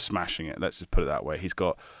 he's just smashing it. Let's just put it that way. He's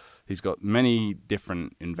got many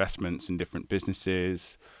different investments in different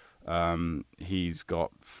businesses. He's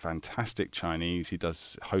got fantastic Chinese. He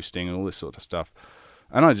does hosting and all this sort of stuff.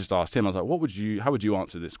 And I just asked him, I was like, how would you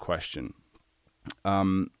answer this question?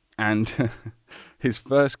 And his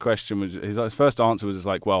first answer was just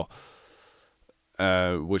like, well,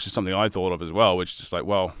 which is something I thought of as well, which is just like,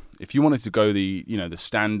 well, if you wanted to go the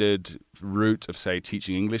standard route of, say,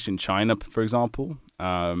 teaching English in China, for example,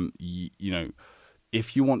 you know,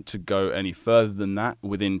 if you want to go any further than that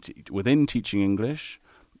within teaching English,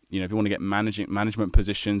 you know, if you want to get management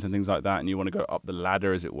positions and things like that, and you want to go up the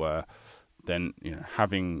ladder, as it were, then, you know,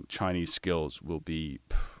 having Chinese skills will be,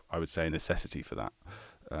 I would say, a necessity for that.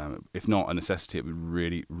 If not a necessity, it would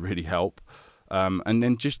really, really help. And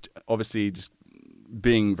then just obviously just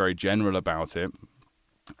being very general about it,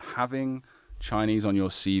 having Chinese on your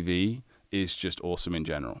CV is just awesome in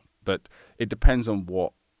general. But it depends on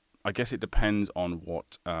what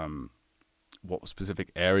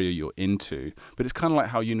specific area you're into. But it's kind of like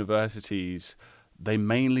how universities, they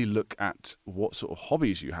mainly look at what sort of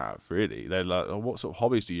hobbies you have, really. They're like, oh, what sort of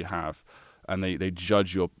hobbies do you have? And they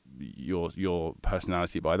judge your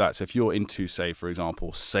personality by that. So if you're into, say, for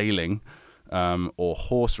example, sailing or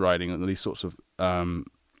horse riding, and these sorts of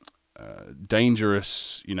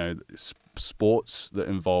dangerous, you know, sports that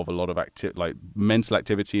involve a lot of like mental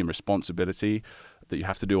activity and responsibility that you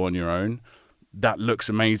have to do on your own, that looks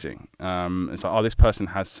amazing. It's like, oh, this person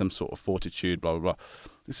has some sort of fortitude, blah, blah, blah.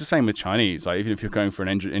 It's the same with Chinese. Like, even if you're going for an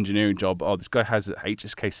engineering job, oh, this guy has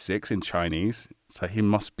HSK 6 in Chinese, so he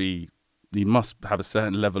must have a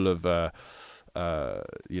certain level of,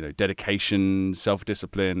 you know, dedication,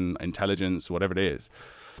 self-discipline, intelligence, whatever it is.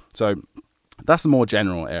 So that's a more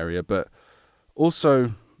general area. But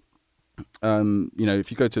also, you know,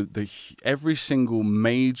 if you go to every single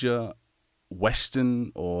major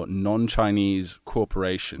Western or non-Chinese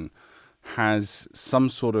corporation has some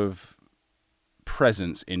sort of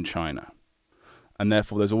presence in China, and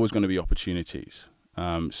therefore there's always going to be opportunities.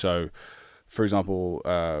 So, for example,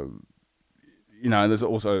 and there's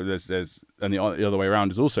and the other way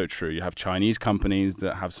around is also true. You have Chinese companies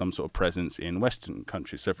that have some sort of presence in Western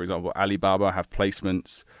countries. So, for example, Alibaba have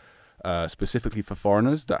placements specifically for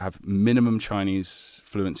foreigners that have minimum Chinese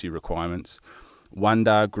fluency requirements.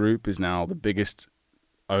 Wanda Group is now the biggest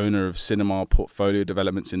owner of cinema portfolio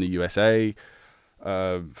developments in the USA.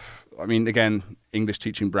 Again, English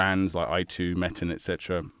teaching brands like i2, Metin,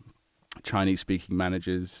 etc. Chinese-speaking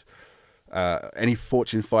managers. Any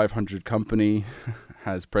Fortune 500 company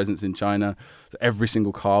has presence in China. So every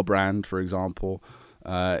single car brand, for example,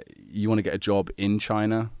 you want to get a job in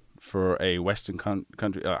China for a Western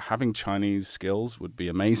country. Having Chinese skills would be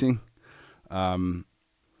amazing.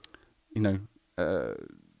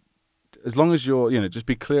 As long as you're, just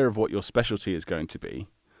be clear of what your specialty is going to be,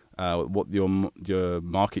 what your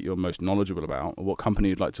market you're most knowledgeable about, or what company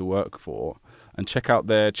you'd like to work for, and check out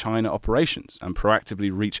their China operations and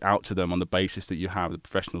proactively reach out to them on the basis that you have the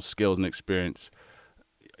professional skills and experience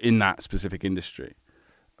in that specific industry,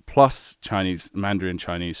 plus Mandarin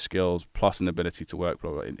Chinese skills, plus an ability to work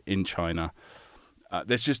in China.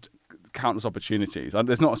 There's just countless opportunities.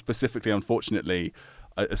 There's not specifically, unfortunately,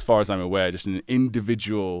 as far as I'm aware, just an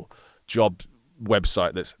individual job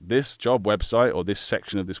website that's this job website or this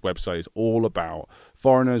section of this website is all about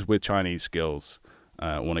foreigners with Chinese skills.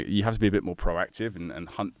 You have to be a bit more proactive and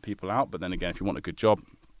hunt people out. But then again, if you want a good job,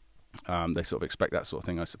 they sort of expect that sort of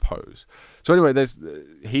thing, I suppose. So anyway, there's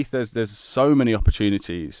so many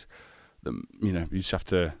opportunities that you just have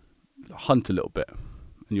to hunt a little bit,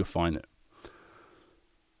 and you'll find it.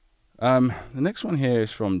 The next one here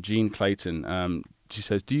is from Jean Clayton. She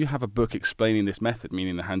says, do you have a book explaining this method,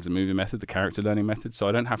 meaning the hands and moving method, the character learning method, so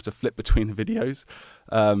I don't have to flip between the videos?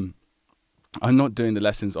 I'm not doing the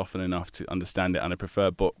lessons often enough to understand it, and I prefer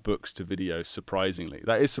books to videos, surprisingly.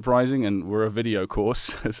 That is surprising, and we're a video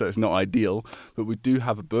course, so it's not ideal, but we do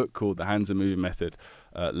have a book called The Hands and Moving Method,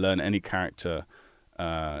 Learn Any Character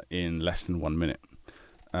in Less Than 1 Minute.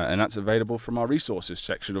 And that's available from our resources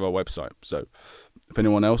section of our website. So if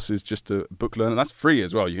anyone else is just a book learner, that's free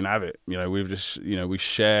as well. You can have it. We just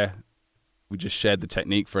shared the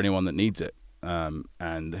technique for anyone that needs it.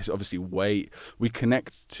 And there's obviously we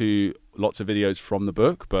connect to lots of videos from the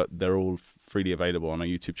book, but they're all freely available on our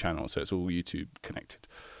YouTube channel. So it's all YouTube connected.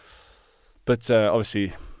 But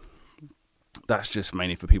obviously that's just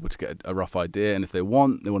mainly for people to get a rough idea. And if they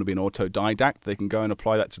want to be an autodidact, they can go and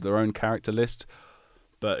apply that to their own character list.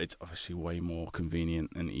 But it's obviously way more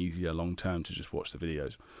convenient and easier long term to just watch the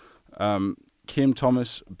videos. Kim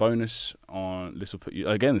Thomas, bonus on this will put you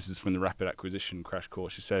again. This is from the Rapid Acquisition Crash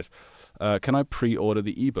Course. She says, "Can I pre-order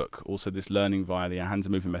the ebook? Also, this learning via the hands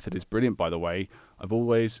and moving method is brilliant. By the way, I've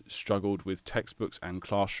always struggled with textbooks and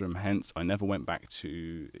classroom. Hence, I never went back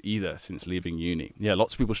to either since leaving uni. Yeah,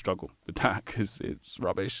 lots of people struggle with that because it's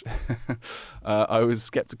rubbish. I was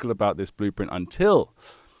skeptical about this blueprint until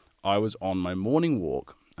I was on my morning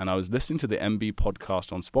walk and I was listening to the MB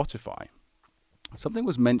podcast on Spotify. Something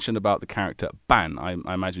was mentioned about the character Ban. I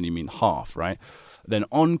imagine you mean half, right? Then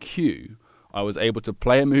on cue, I was able to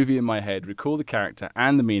play a movie in my head, recall the character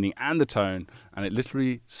and the meaning and the tone, and it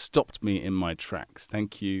literally stopped me in my tracks.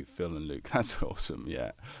 Thank you, Phil and Luke." That's awesome,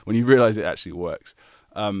 yeah. When you realize it actually works.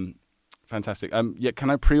 Fantastic. Yeah,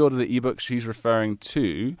 can I pre-order the ebook? She's referring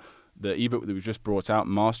to the ebook that we just brought out,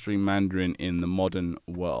 Mastering Mandarin in the Modern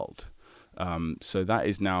World. So that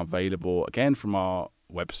is now available, again, from our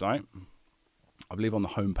website, I believe on the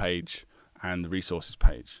homepage and the resources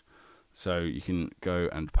page. So you can go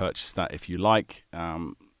and purchase that if you like.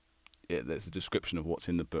 There's a description of what's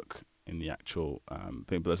in the book in the actual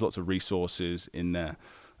thing, but there's lots of resources in there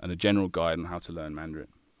and a general guide on how to learn Mandarin.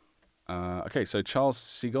 Okay, so Charles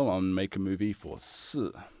Siegel on Make a Movie for Si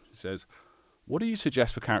says, "What do you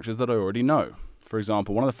suggest for characters that I already know? For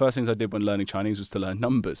example, one of the first things I did when learning Chinese was to learn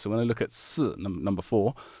numbers. So when I look at Si, number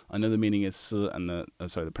 4, I know the meaning is Si and the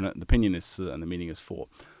pinyin is Si and the meaning is 4.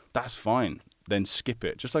 That's fine. Then skip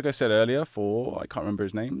it. Just like I said earlier I can't remember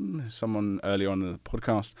his name, someone earlier on in the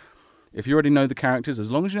podcast. If you already know the characters,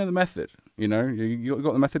 as long as you know the method, you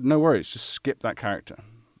got the method, no worries. Just skip that character.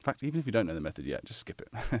 In fact, even if you don't know the method yet, just skip it.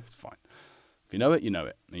 It's fine. If you know it, you know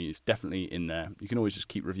it. It's definitely in there. You can always just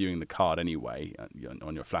keep reviewing the card anyway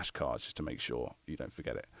on your flashcards just to make sure you don't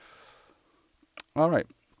forget it. All right.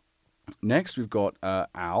 Next, we've got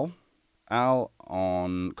Al. Al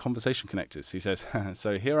on Conversation Connectors. He says,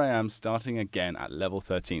 "So here I am starting again at level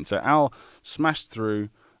 13. So Al smashed through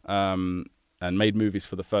and made movies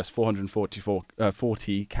for the first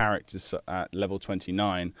 440 characters at level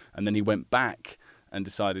 29. And then he went back and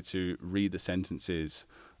decided to read the sentences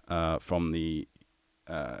from the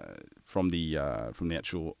actual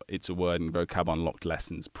It's a Word and Vocab Unlocked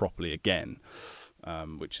lessons properly again,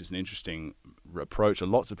 which is an interesting approach.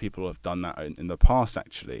 Lots of people have done that in the past,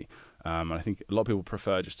 actually. And I think a lot of people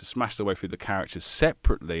prefer just to smash their way through the characters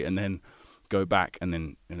separately and then go back and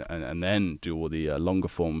then do all the longer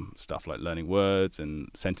form stuff like learning words and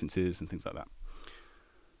sentences and things like that.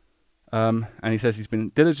 And he says he's been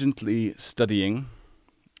diligently studying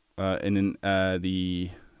the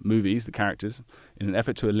movies, the characters, in an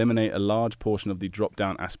effort to eliminate a large portion of the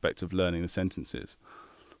drop-down aspect of learning the sentences.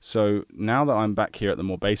 So now that I'm back here at the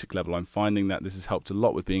more basic level, I'm finding that this has helped a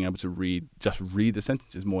lot with being able to read the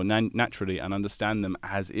sentences more naturally and understand them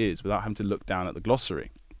as is without having to look down at the glossary.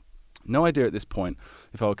 No idea at this point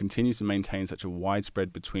if I will continue to maintain such a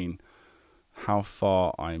widespread between how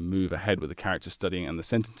far I move ahead with the character studying and the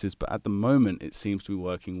sentences, but at the moment it seems to be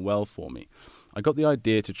working well for me. I got the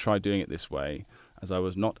idea to try doing it this way, as I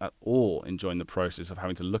was not at all enjoying the process of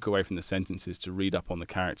having to look away from the sentences to read up on the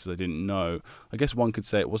characters I didn't know. I guess one could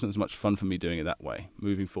say it wasn't as much fun for me doing it that way,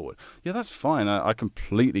 moving forward. Yeah, that's fine. I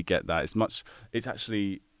completely get that. It's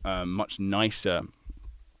actually much nicer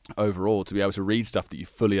overall to be able to read stuff that you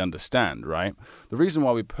fully understand, right? The reason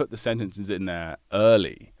why we put the sentences in there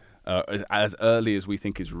early, as early as we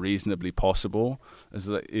think is reasonably possible,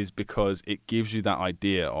 is because it gives you that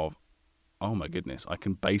idea of, oh my goodness, I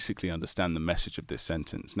can basically understand the message of this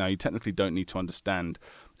sentence. Now, you technically don't need to understand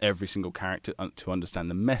every single character to understand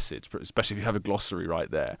the message, but especially if you have a glossary right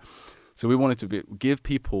there. So we wanted to give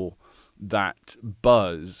people that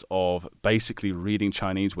buzz of basically reading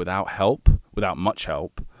Chinese without much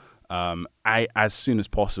help, as soon as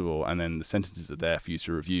possible, and then the sentences are there for you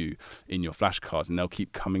to review in your flashcards, and they'll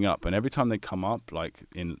keep coming up. And every time they come up, like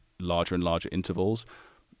in larger and larger intervals,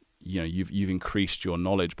 you've increased your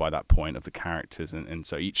knowledge by that point of the characters, and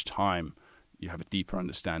so each time you have a deeper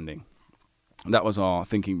understanding. That was our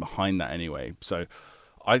thinking behind that anyway. So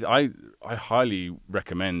I highly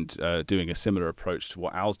recommend doing a similar approach to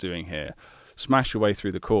what Al's doing here. Smash your way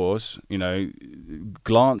through the course,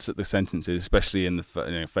 glance at the sentences, especially in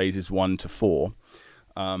the phases 1 to 4,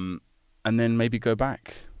 and then maybe go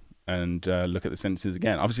back and look at the sentences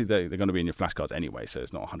again. Obviously, they're going to be in your flashcards anyway, so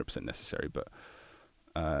it's not 100% necessary, but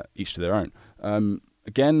each to their own.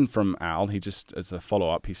 Again, from Al, he just, as a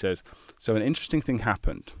follow-up, he says, so an interesting thing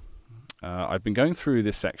happened. I've been going through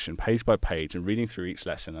this section page by page and reading through each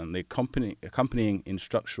lesson and the accompanying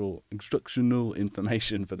instructional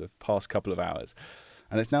information for the past couple of hours.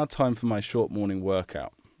 And it's now time for my short morning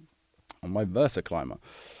workout on my Versa Climber.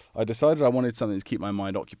 I decided I wanted something to keep my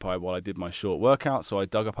mind occupied while I did my short workout, so I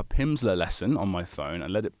dug up a Pimsleur lesson on my phone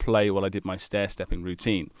and let it play while I did my stair-stepping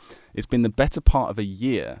routine. It's been the better part of a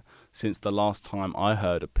year since the last time I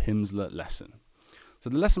heard a Pimsleur lesson. So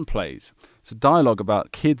the lesson plays. It's a dialogue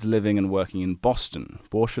about kids living and working in Boston.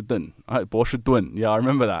 Bo-Shi-Dun. Yeah, I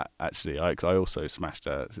remember that, actually. I also smashed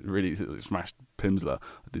Pimsleur.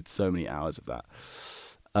 I did so many hours of that.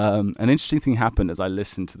 An interesting thing happened as I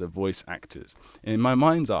listened to the voice actors. In my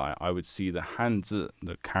mind's eye, I would see the Hanzi,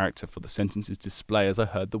 the character for the sentences display as I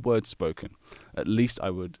heard the words spoken. At least I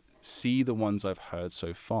would see the ones I've heard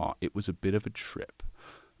so far. It was a bit of a trip.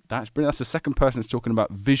 That's brilliant. That's the second person that's talking about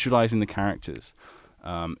visualizing the characters.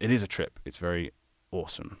 It is a trip. It's very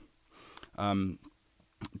awesome.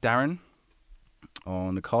 Darren,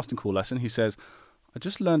 on the casting call lesson, he says, I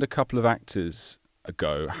just learned a couple of actors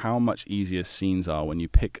ago how much easier scenes are when you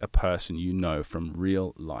pick a person you know from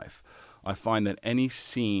real life. I find that any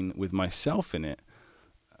scene with myself in it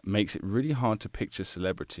makes it really hard to picture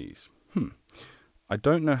celebrities. I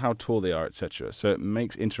don't know how tall they are, etc., so it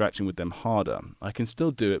makes interacting with them harder. I can still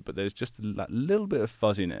do it, but there's just that little bit of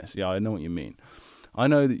fuzziness. Yeah, I know what you mean. I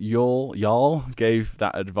know that y'all gave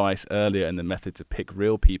that advice earlier in the method to pick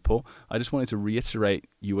real people. I just wanted to reiterate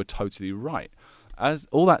you were totally right. As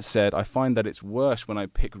all that said, I find that it's worse when I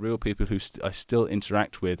pick real people who I still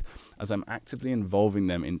interact with, as I'm actively involving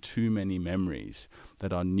them in too many memories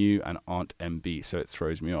that are new and aren't MB, so it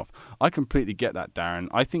throws me off. I completely get that, Darren.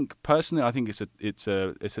 I think it's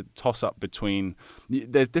a toss up between.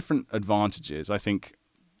 There's different advantages. I think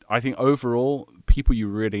overall, people you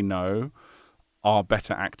really know are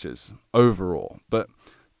better actors overall, but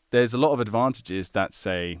there's a lot of advantages that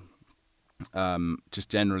say just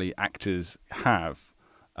generally actors have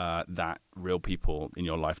that real people in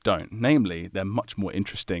your life don't. Namely, they're much more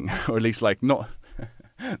interesting, or at least not.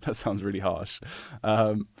 That sounds really harsh.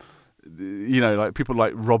 Like people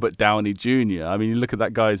like Robert Downey Jr. I mean, you look at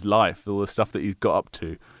that guy's life, all the stuff that he's got up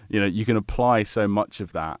to. You can apply so much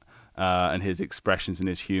of that and his expressions and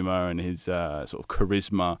his humor and his sort of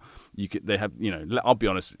charisma. They have, I'll be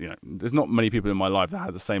honest, there's not many people in my life that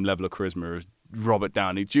have the same level of charisma as Robert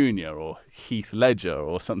Downey Jr. or Heath Ledger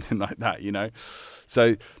or something like that,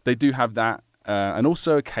 So they do have that. And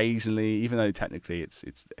also occasionally, even though technically it's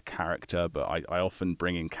a character, but I often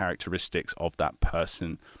bring in characteristics of that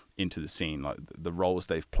person into the scene, like the roles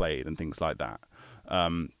they've played and things like that.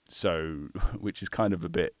 So, which is kind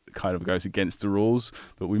of goes against the rules,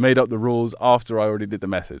 but we made up the rules after I already did the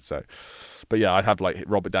method. So, but yeah, I'd have like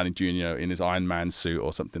Robert Downey Jr. in his Iron Man suit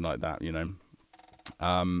or something like that,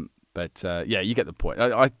 But yeah, you get the point.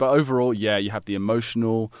 But overall, yeah, you have the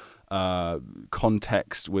emotional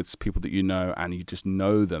context with people that and you just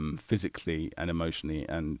know them physically and emotionally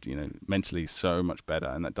and mentally so much better,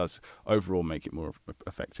 and that does overall make it more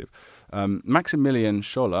effective. Maximilian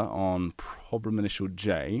Scholler on problem initial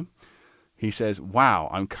J, he says, wow,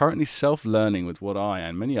 I'm currently self-learning with what I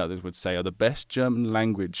and many others would say are the best German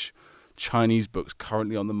language Chinese books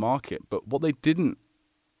currently on the market, but what they didn't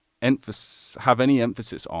have any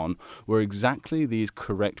emphasis on were exactly these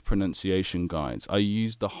correct pronunciation guides. I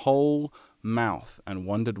used the whole mouth and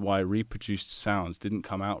wondered why reproduced sounds didn't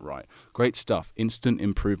come out right. Great stuff. Instant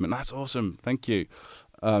improvement. That's awesome. Thank you.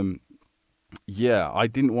 Yeah, I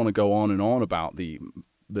didn't want to go on and on about the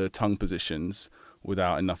tongue positions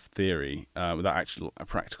without enough theory, without actual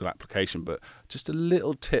practical application, but just a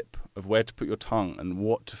little tip of where to put your tongue and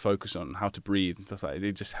what to focus on, how to breathe and stuff like that.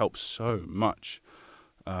 It just helps so much.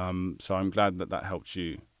 So I'm glad that helped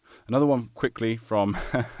you. Another one quickly from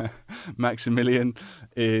Maximilian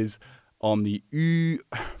is on the U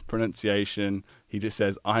pronunciation. He just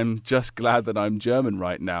says, I'm just glad that I'm German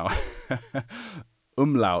right now.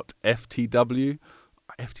 Umlaut, FTW.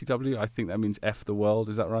 FTW, I think that means F the world.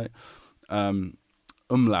 Is that right?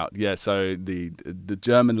 Umlaut, yeah. So the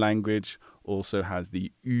German language also has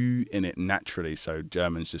the U in it naturally, so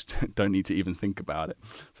Germans just don't need to even think about it.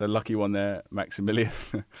 So lucky one there, Maximilian.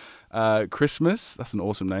 Christmas, that's an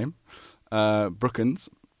awesome name. Brookens,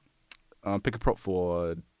 pick a prop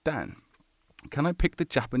for Dan. Can I pick the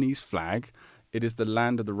Japanese flag? It is the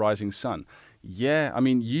land of the rising sun. Yeah, I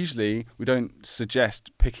mean, usually we don't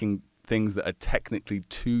suggest picking things that are technically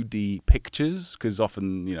 2D pictures, because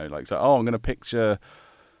often, I'm going to picture,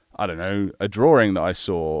 I don't know, a drawing that I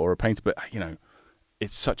saw or a painting, but,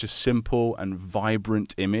 it's such a simple and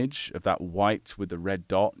vibrant image of that white with the red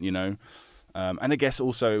dot, and I guess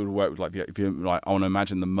also it would work with, if you I want to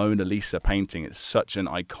imagine the Mona Lisa painting. It's such an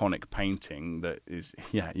iconic painting that is,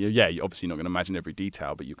 you're obviously not going to imagine every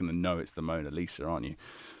detail, but you're going to know it's the Mona Lisa, aren't you?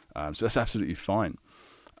 So that's absolutely fine.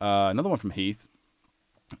 Another one from Heath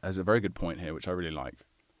has a very good point here, which I really like.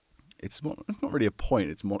 It's not really a point.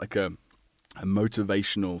 It's more like a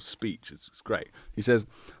motivational speech. It's great. He says,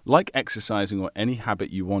 like exercising or any habit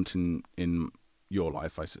you want in your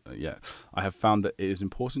life, I have found that it is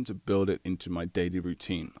important to build it into my daily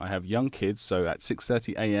routine. I have young kids, so at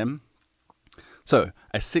 6:30 a.m. So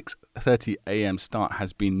a 6:30 a.m. start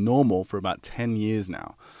has been normal for about 10 years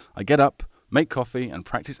now. I get up, make coffee, and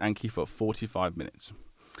practice Anki for 45 minutes.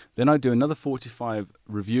 Then I do another 45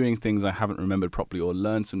 reviewing things I haven't remembered properly or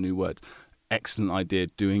learn some new words. Excellent idea,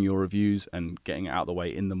 doing your reviews and getting it out of the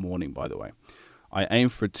way in the morning, by the way. I aim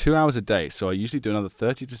for 2 hours a day, so I usually do another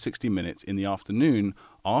 30 to 60 minutes in the afternoon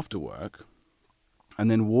after work, and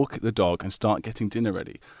then walk the dog and start getting dinner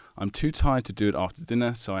ready. I'm too tired to do it after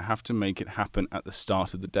dinner, so I have to make it happen at the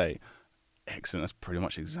start of the day. Excellent, that's pretty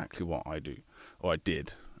much exactly what I do, or I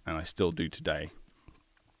did, and I still do today.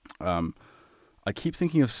 I keep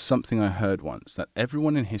thinking of something I heard once, that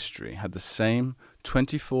everyone in history had the same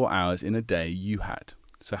 24 hours in a day you had.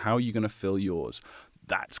 So how are you going to fill yours?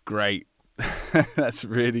 That's great. That's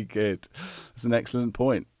really good. That's an excellent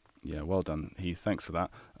point. Yeah, well done, Heath. Thanks for that.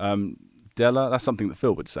 Della, that's something that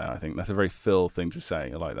Phil would say, I think. That's a very Phil thing to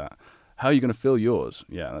say. I like that. How are you going to fill yours?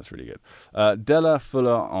 Yeah, that's really good. Della Fuller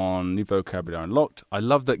on New Vocabulary Unlocked. I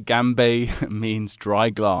love that Ganbei means dry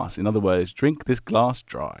glass. In other words, drink this glass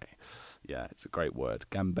dry. Yeah, it's a great word.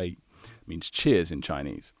 Ganbei means cheers in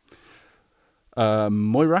Chinese.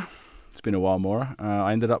 Moira, it's been a while, Moira.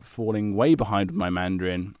 I ended up falling way behind with my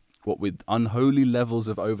Mandarin, what with unholy levels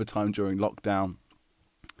of overtime during lockdown.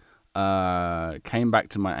 Came back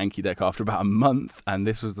to my Anki deck after about a month, and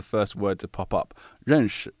this was the first word to pop up. 认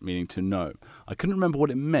识, meaning to know. I couldn't remember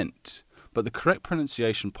what it meant, but the correct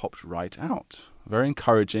pronunciation popped right out. Very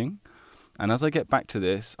encouraging. And as I get back to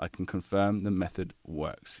this, I can confirm the method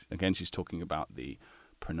works. Again, she's talking about the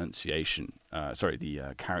pronunciation,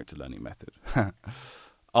 the character learning method.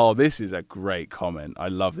 Oh, this is a great comment. I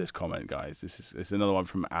love this comment, guys. This is another one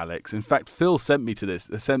from Alex. In fact, Phil sent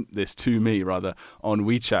this to me rather on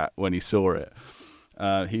WeChat when he saw it.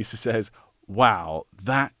 He says, "Wow,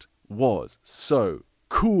 that was so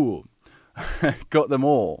cool." Got them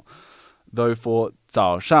all. Though for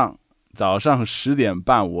早上10点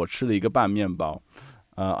半我吃了一个半面包.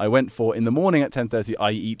 I went for in the morning at 10:30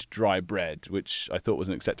 I eat dry bread, which I thought was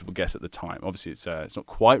an acceptable guess at the time. Obviously it's not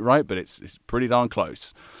quite right, but it's pretty darn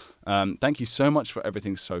close. Thank you so much for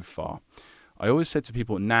everything so far. I always said to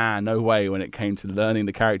people, nah, no way, when it came to learning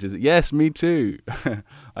the characters. Yes, me too.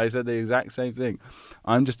 I said the exact same thing.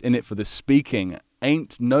 I'm just in it for the speaking.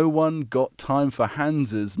 Ain't no one got time for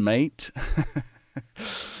handsers, mate.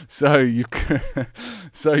 So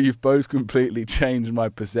you've both completely changed my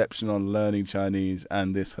perception on learning Chinese,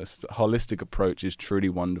 and this holistic approach is truly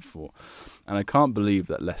wonderful. And I can't believe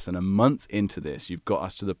that less than a month into this, you've got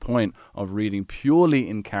us to the point of reading purely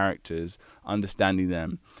in characters, understanding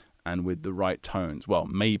them, and with the right tones. Well,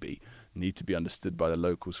 maybe need to be understood by the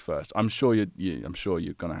locals first. I'm sure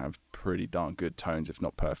you're gonna have pretty darn good tones, if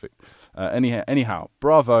not perfect. Anyhow,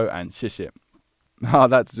 bravo and 谢谢. Oh,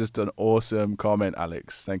 that's just an awesome comment,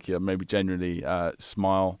 Alex. Thank you. Maybe genuinely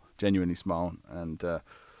smile, and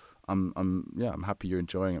I'm happy you're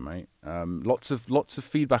enjoying it, mate. Lots of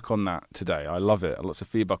feedback on that today. I love it. Lots of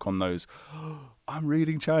feedback on those. I'm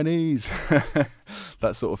reading Chinese.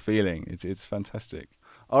 That sort of feeling. It's fantastic.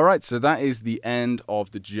 All right, so that is the end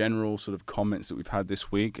of the general sort of comments that we've had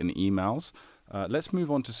this week and emails. Let's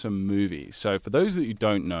move on to some movies. So for those that you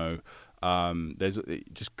don't know,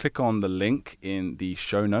 just click on the link in the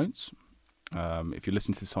show notes. If you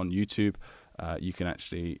listen to this on YouTube, you can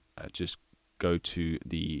actually just go to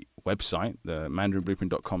the website, the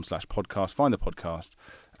mandarinblueprint.com/podcast, find the podcast,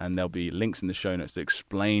 and there'll be links in the show notes that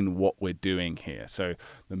explain what we're doing here. So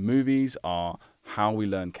the movies are how we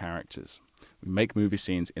learn characters. We make movie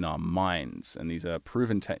scenes in our minds, and these are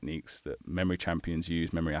proven techniques that memory champions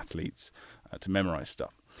use, memory athletes, to memorize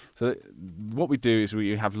stuff. So what we do is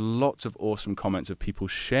we have lots of awesome comments of people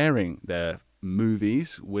sharing their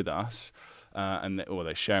movies with us, or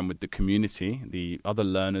they share them with the community, the other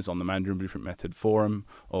learners on the Mandarin Blueprint Method forum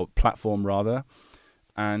or platform rather.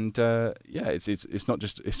 And it's not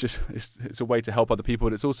just it's a way to help other people,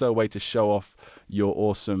 but it's also a way to show off your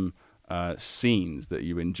awesome scenes that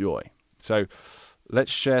you enjoy. So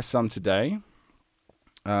let's share some today,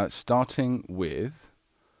 starting with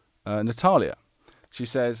Natalia. She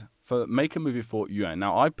says, make a movie for Yuan.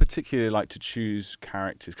 Now, I particularly like to choose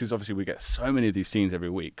characters because obviously we get so many of these scenes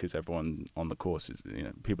every week because everyone on the course is,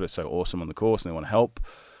 people are so awesome on the course and they want to help.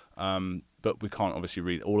 But we can't obviously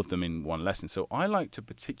read all of them in one lesson. So I like to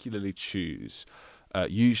particularly choose,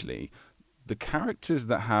 usually, the characters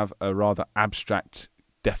that have a rather abstract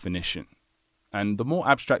definition. And the more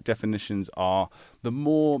abstract definitions are, the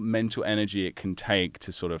more mental energy it can take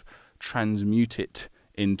to sort of transmute it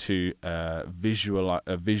into a visual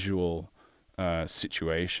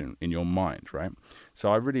situation in your mind, right?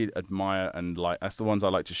 So I really admire and like, that's the ones I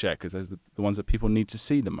like to share because those are the ones that people need to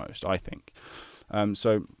see the most, I think.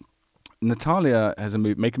 So Natalia has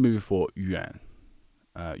make a movie for Yuan,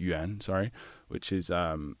 which is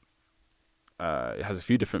it has a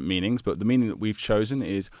few different meanings, but the meaning that we've chosen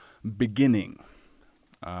is beginning.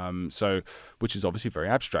 Which is obviously very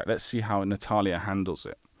abstract. Let's see how Natalia handles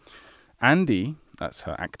it. Andy, that's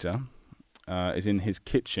her actor, is in his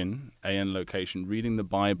kitchen, AN location, reading the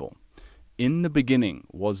Bible. In the beginning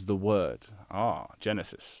was the Word.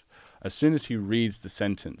 Genesis. As soon as he reads the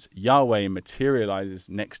sentence, Yahweh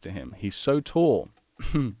materializes next to him. He's so tall.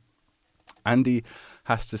 Andy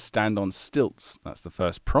has to stand on stilts. That's the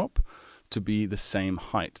first prop. To be the same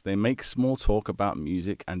height. They make small talk about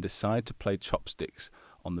music and decide to play chopsticks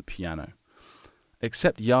on the piano.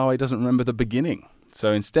 Except Yahweh doesn't remember the beginning.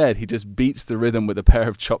 So instead, he just beats the rhythm with a pair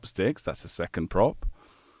of chopsticks. That's the second prop.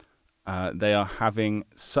 They are having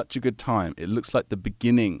such a good time. It looks like the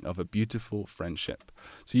beginning of a beautiful friendship.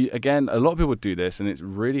 So again, a lot of people do this, and it's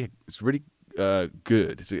really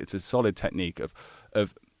good. It's a solid technique of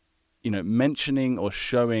mentioning or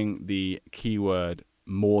showing the keyword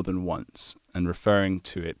more than once and referring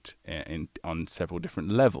to it on several different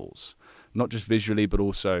levels, not just visually, but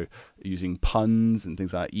also using puns and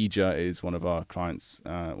things like that. Ija is one of our clients,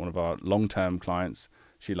 one of our long-term clients.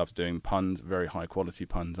 She loves doing puns, very high-quality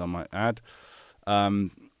puns, I might add.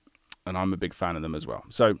 And I'm a big fan of them as well.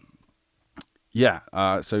 So,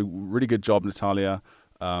 so really good job, Natalia,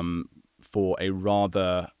 for a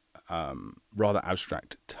rather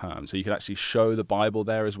abstract term. So you could actually show the Bible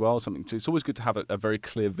there as well. It's always good to have a very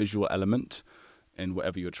clear visual element in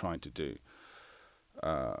whatever you're trying to do.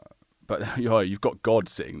 but you've got God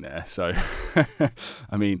sitting there. So,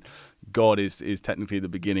 I mean, God is technically the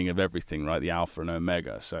beginning of everything, right? The Alpha and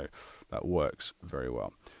Omega. So that works very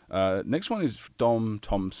well. Next one is Dom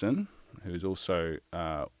Thompson, who is also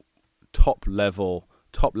top level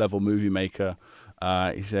movie maker.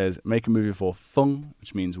 He says, make a movie for Feng,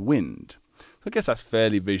 which means wind. So I guess that's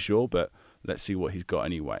fairly visual, but let's see what he's got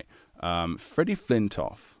anyway. Freddie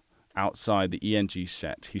Flintoff, outside the ENG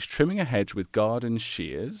set. He's trimming a hedge with garden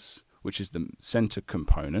shears, which is the center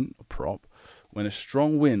component, or prop, when a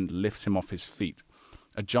strong wind lifts him off his feet.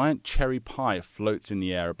 A giant cherry pie floats in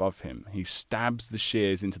the air above him. He stabs the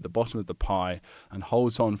shears into the bottom of the pie and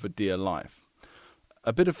holds on for dear life.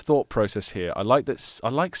 A bit of thought process here. I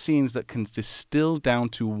like scenes that can distill down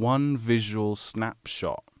to one visual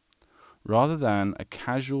snapshot, rather than a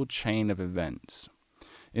casual chain of events.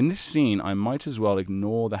 In this scene, I might as well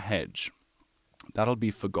ignore the hedge. That'll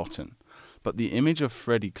be forgotten. But the image of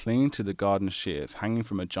Freddie clinging to the garden shears, hanging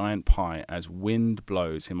from a giant pie as wind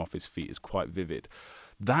blows him off his feet, is quite vivid.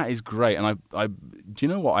 That is great. And I do you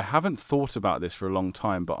know what? I haven't thought about this for a long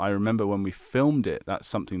time, but I remember when we filmed it, that's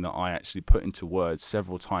something that I actually put into words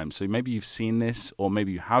several times. So maybe you've seen this, or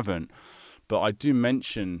maybe you haven't. But I do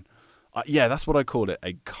mention, yeah, that's what I called it,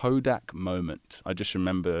 a Kodak moment. I just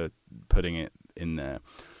remember putting it in there.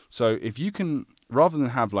 So if you can, rather than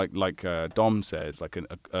have like Dom says, like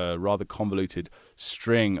a rather convoluted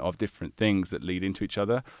string of different things that lead into each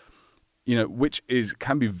other, which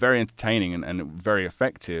can be very entertaining and very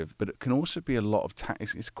effective, but it can also be a lot of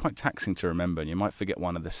it's quite taxing to remember, and you might forget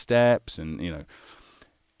one of the steps, and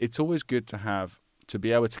it's always good to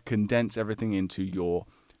be able to condense everything into your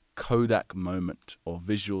Kodak moment or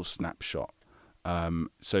visual snapshot.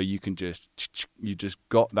 So you just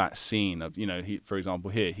got that scene of, for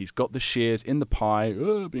example, here, he's got the shears in the pie,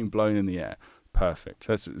 being blown in the air. Perfect.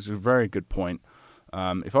 That's a very good point.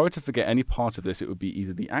 If I were to forget any part of this, it would be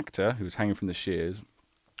either the actor who was hanging from the shears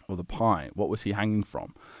or the pie. What was he hanging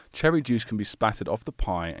from? Cherry juice can be splattered off the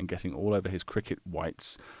pie and getting all over his cricket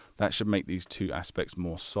whites. That should make these two aspects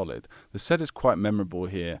more solid. The set is quite memorable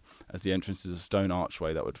here, as the entrance is a stone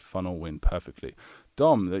archway that would funnel wind perfectly.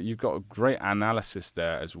 Dom, you've got a great analysis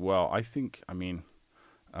there as well. I think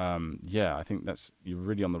that's, you're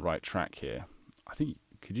really on the right track here. I think,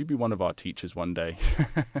 could you be one of our teachers one day?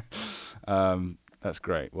 That's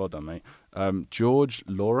great. Well done, mate. George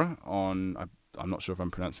Laura I'm not sure if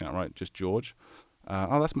I'm pronouncing that right, just George.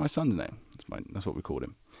 That's my son's name. That's what we called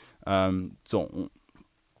him. Zong,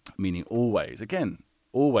 meaning always. Again,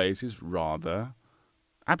 always is rather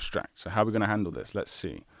abstract. So how are we going to handle this? Let's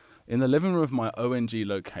see. In the living room of my ONG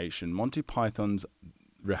location, Monty Python's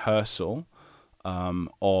rehearsal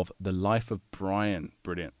of The Life of Brian,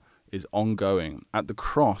 brilliant, is ongoing. At the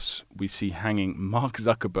cross, we see hanging Mark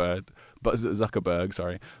Zuckerberg,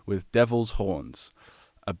 with devil's horns,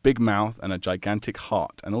 a big mouth and a gigantic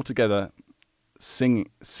heart, and altogether sing,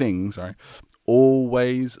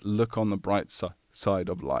 always look on the bright side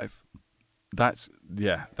of life. That's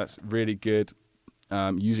really good.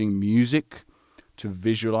 Using music to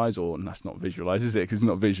visualize, or that's not visualize, is it? Because it's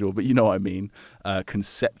not visual, but you know what I mean.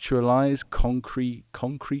 Conceptualize,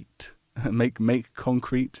 concrete, make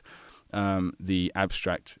concrete the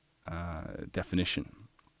abstract definition.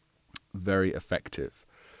 Very effective.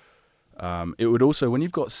 It would also, when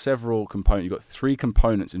you've got several components, you've got 3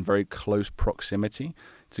 components in very close proximity,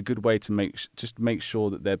 it's a good way to make sure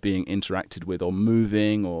that they're being interacted with or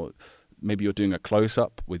moving, or maybe you're doing a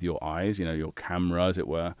close-up with your eyes, your camera, as it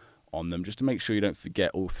were, on them, just to make sure you don't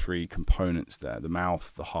forget all 3 components there, the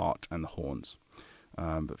mouth, the heart, and the horns.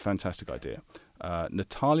 But fantastic idea.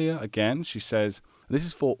 Natalia, again, she says, this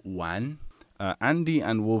is for Wan. Andy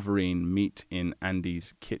and Wolverine meet in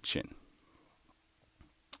Andy's kitchen.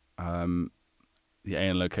 The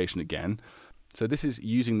alien location again. So this is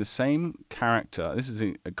using the same character. This is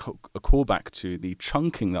a callback to the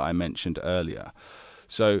chunking that I mentioned earlier.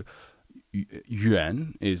 So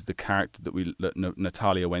Yuan is the character that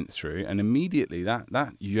Natalia went through, and immediately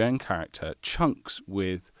that Yuan character chunks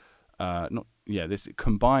with it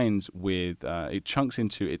combines with it chunks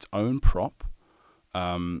into its own prop.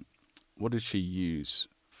 What did she use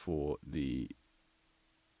for the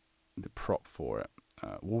prop for it?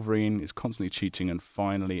 Wolverine is constantly cheating and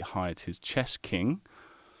finally hides his chess king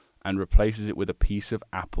and replaces it with a piece of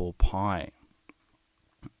apple pie.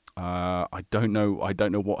 I don't know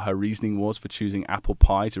what her reasoning was for choosing apple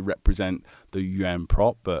pie to represent the Yuan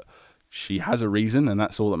prop, but she has a reason, and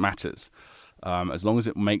that's all that matters. As long as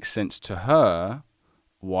it makes sense to her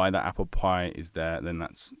why that apple pie is there, then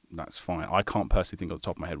that's fine. I can't personally think off the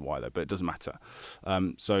top of my head why, though, but it doesn't matter.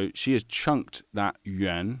 So she has chunked that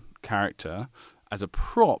Yuan character as a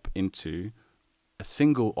prop into a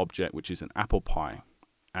single object, which is an apple pie.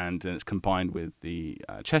 And then it's combined with the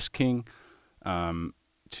chess king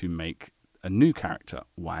to make a new character,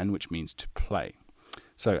 Wan, which means to play.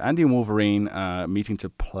 So Andy and Wolverine meeting to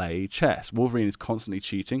play chess. Wolverine is constantly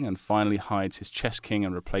cheating and finally hides his chess king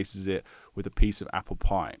and replaces it with a piece of apple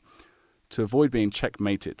pie to avoid being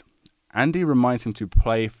checkmated. Andy reminds him to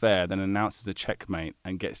play fair, then announces a checkmate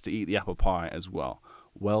and gets to eat the apple pie as well.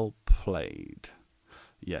 Well played.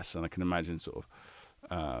 Yes, and I can imagine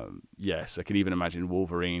I can even imagine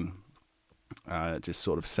Wolverine just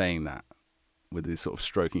sort of saying that with his sort of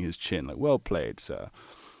stroking his chin, like, well played, sir.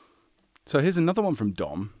 So here's another one from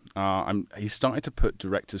Dom. He's started to put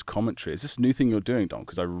director's commentary. Is this a new thing you're doing, Dom?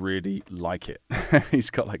 Because I really like it.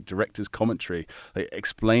 He's got like director's commentary, like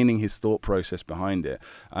explaining his thought process behind it.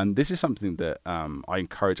 And this is something that I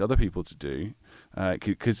encourage other people to do.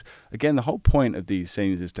 Because again, the whole point of these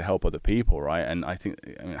things is to help other people, right? And I think,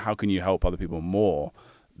 how can you help other people more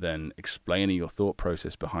than explaining your thought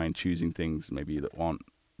process behind choosing things maybe that aren't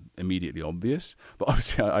immediately obvious? But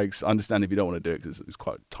obviously I understand if you don't want to do it because it's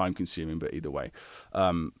quite time consuming, but either way,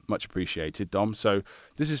 much appreciated, Dom. So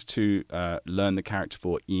this is to learn the character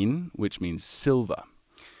for In, which means silver,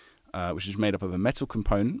 which is made up of a metal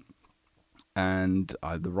component and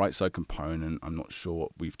the right side component. I'm not sure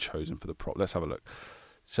what we've chosen for the prop. Let's have a look.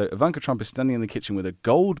 So Ivanka Trump is standing in the kitchen with a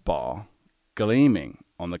gold bar gleaming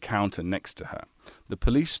on the counter next to her. The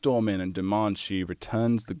police storm in and demand she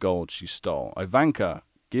returns the gold she stole. Ivanka,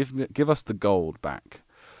 give us the gold back.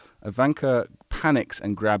 Ivanka panics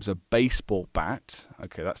and grabs a baseball bat.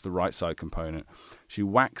 Okay, that's the right side component. She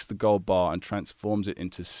whacks the gold bar and transforms it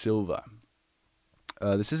into silver.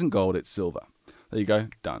 This isn't gold, it's silver. There you go,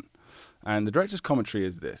 done. And the director's commentary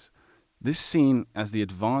is this. This scene has the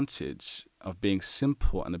advantage of being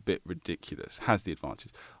simple and a bit ridiculous. Has the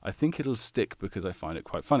advantage. I think it'll stick because I find it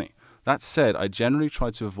quite funny. That said, I generally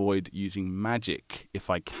try to avoid using magic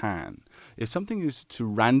if I can. If something is to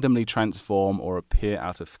randomly transform or appear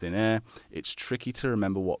out of thin air, it's tricky to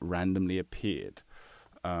remember what randomly appeared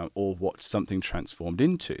or what something transformed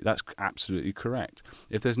into. That's absolutely correct.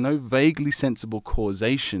 If there's no vaguely sensible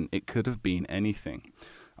causation, it could have been anything.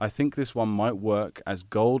 I think this one might work as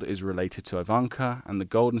gold is related to Ivanka and the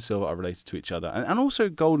gold and silver are related to each other. And also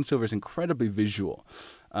gold and silver is incredibly visual.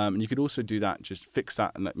 And you could also do that, just fix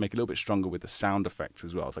that and make it a little bit stronger with the sound effects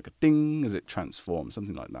as well. It's like a ding as it transforms,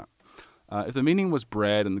 something like that. If the meaning was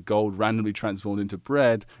bread and the gold randomly transformed into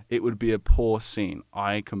bread, it would be a poor scene.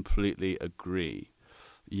 I completely agree.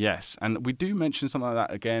 Yes, and we do mention something like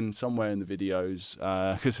that again somewhere in the videos,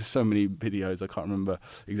 because there's so many videos, I can't remember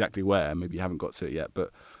exactly where. Maybe you haven't got to it yet,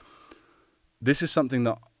 but this is something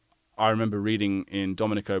that I remember reading in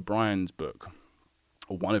Dominic O'Brien's book,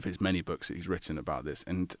 or one of his many books that he's written about this.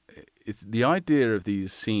 And it's the idea of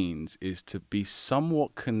these scenes is to be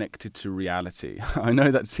somewhat connected to reality. I know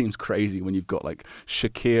that seems crazy when you've got like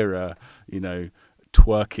Shakira,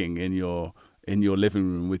 twerking in your living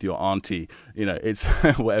room with your auntie, it's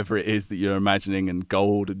whatever it is that you're imagining, and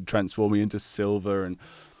gold and transforming into silver. And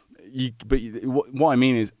what I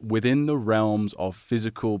mean is within the realms of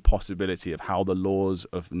physical possibility of how the laws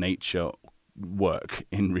of nature work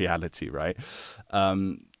in reality, right?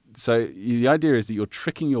 So the idea is that you're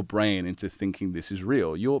tricking your brain into thinking this is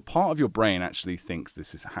real. Your part of your brain actually thinks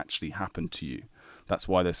this has actually happened to you. That's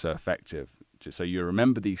why they're so effective. Just so you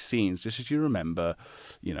remember these scenes, just as you remember,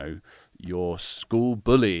 your school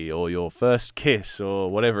bully or your first kiss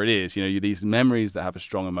or whatever it is. These memories that have a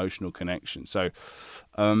strong emotional connection. So,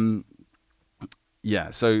 So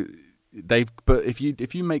but if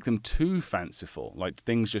you make them too fanciful, like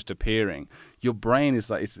things just appearing, your brain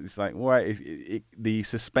is like it's like the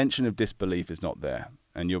suspension of disbelief is not there,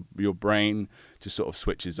 and your brain just sort of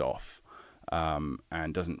switches off.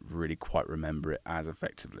 And doesn't really quite remember it as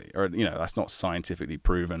effectively. Or, that's not scientifically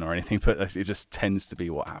proven or anything, but it just tends to be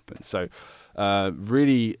what happens. So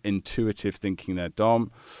really intuitive thinking there,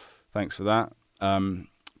 Dom. Thanks for that.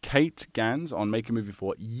 Kate Gans on Make a Movie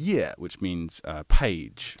for Year, which means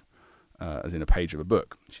page, as in a page of a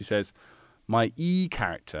book. She says, my E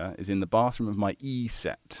character is in the bathroom of my E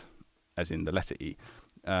set, as in the letter E.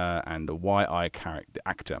 And a YI character,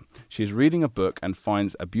 actor. She is reading a book and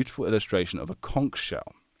finds a beautiful illustration of a conch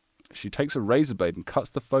shell. She takes a razor blade and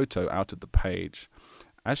cuts the photo out of the page.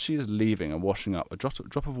 As she is leaving and washing up, a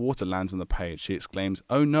drop of water lands on the page. She exclaims,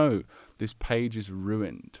 "Oh no, this page is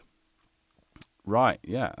ruined." Right,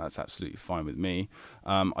 yeah, that's absolutely fine with me.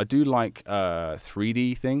 I do like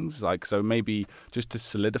 3D things, so maybe just to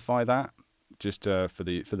solidify that, just for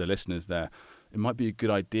the listeners there, it might be a good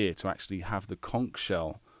idea to actually have the conch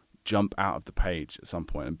shell jump out of the page at some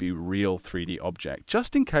point and be real 3D object,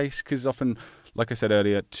 just in case, because often, like I said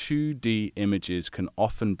earlier, 2D images can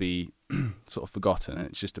often be sort of forgotten, and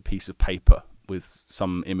it's just a piece of paper with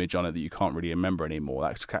some image on it that you can't really remember anymore.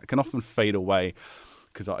 That can often fade away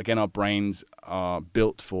because, again, our brains are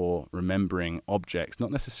built for remembering objects,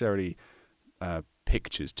 not necessarily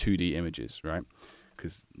pictures, 2D images, right?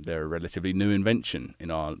 Because they're a relatively new invention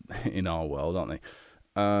in our world, aren't they?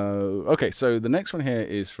 Okay, so the next one here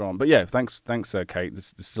is from, but yeah, thanks, Kate.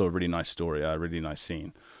 This is still a really nice story, a really nice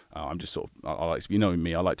scene. I'm just sort of, I like to, you know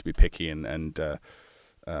me, I like to be picky and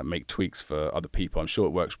make tweaks for other people. I'm sure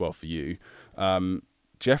it works well for you.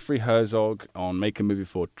 Jeffrey Herzog on Make a Movie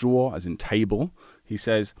for Draw, as in table. He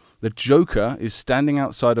says, the Joker is standing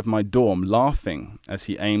outside of my dorm laughing as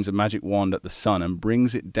he aims a magic wand at the sun and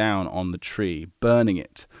brings it down on the tree, burning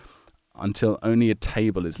it until only a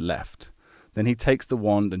table is left. Then he takes the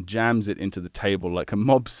wand and jams it into the table like a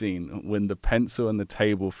mob scene when the pencil and the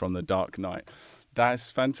table from The Dark Knight.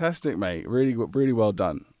 That's fantastic, mate. Really, really well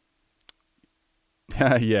done.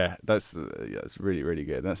 Yeah, that's really, really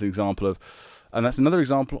good. That's an example of, and that's another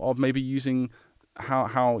example of maybe using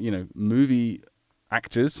how movie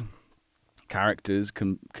actors, characters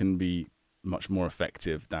can be much more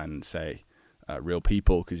effective than, say, real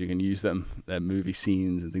people, because you can use their movie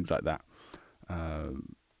scenes and things like that.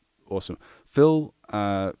 Awesome. Phil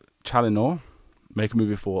Chalinor, Make a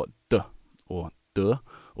Movie for or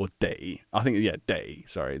day. I think, yeah, day.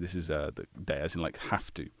 Sorry, this is the day, as in like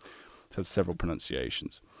have to. It has several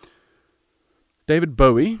pronunciations. David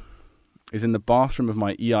Bowie is in the bathroom of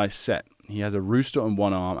my EI set. He has a rooster on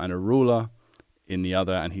one arm and a ruler in the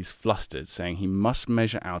other, and he's flustered, saying he must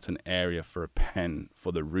measure out an area for a pen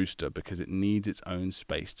for the rooster because it needs its own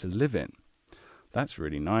space to live in. That's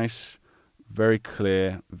really nice. Very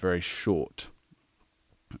clear, very short.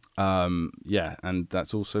 Yeah, and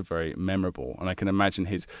that's also very memorable. And I can imagine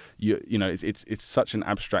it's such an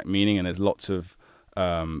abstract meaning, and there's lots of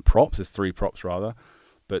props. There's 3 props rather,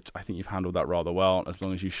 but I think you've handled that rather well. As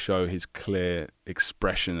long as you show his clear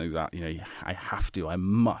expression of that, I have to, I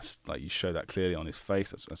must. Like, you show that clearly on his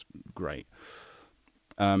face. That's great.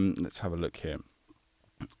 Let's have a look here.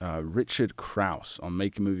 Richard Krause on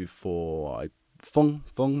Make a Movie for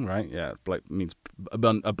Fung, right? Yeah, like means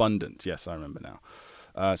abundant. Yes, I remember now.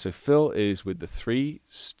 So Phil is with the 3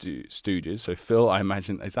 Stooges. So Phil, I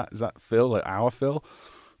imagine, is that Phil, like our Phil?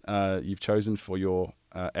 You've chosen for your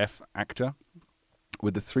F actor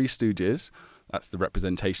with the 3 Stooges. That's the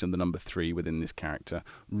representation of the number 3 within this character.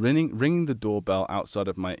 Ringing the doorbell outside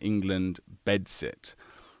of my England bedsit.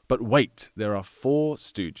 But wait, there are 4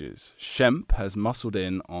 Stooges. Shemp has muscled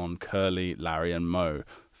in on Curly, Larry, and Moe.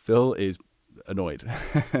 Phil is annoyed.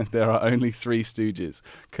 There are only 3 Stooges.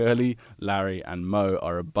 Curly, Larry, and Moe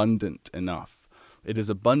are abundant enough. It is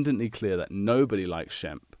abundantly clear that nobody likes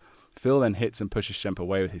Shemp. Phil then hits and pushes Shemp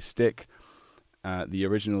away with his stick. The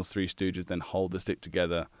original 3 Stooges then hold the stick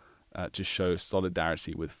together to show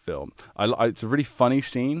solidarity with Phil. It's a really funny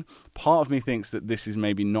scene. Part of me thinks that this is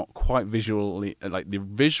maybe not quite visually, like the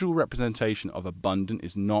visual representation of abundant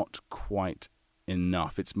is not quite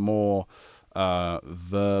enough. It's more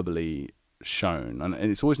verbally shown, and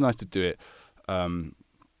it's always nice to do it.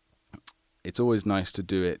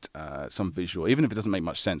 Some visual, even if it doesn't make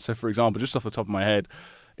much sense. So, for example, just off the top of my head,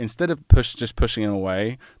 instead of just pushing him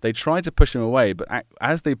away, they try to push him away, but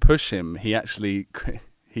as they push him, he actually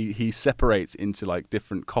he separates into like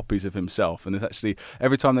different copies of himself, and it's actually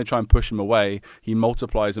every time they try and push him away, he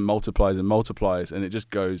multiplies and multiplies and multiplies, and it just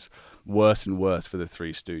goes worse and worse for the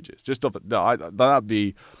 3 Stooges. That'd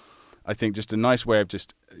be, I think, just a nice way of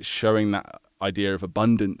just showing that idea of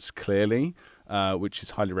abundance clearly, which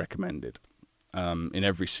is highly recommended in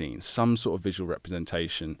every scene. Some sort of visual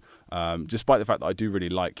representation, despite the fact that I do really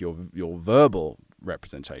like your verbal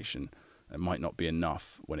representation. It might not be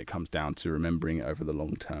enough when it comes down to remembering it over the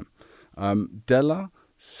long term. Della,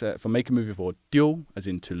 for Make a Movie for Dio, as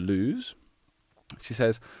in to lose, she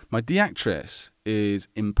says, my deactress is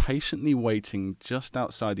impatiently waiting just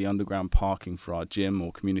outside the underground parking for our gym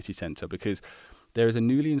or community centre because there is a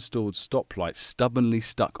newly installed stoplight stubbornly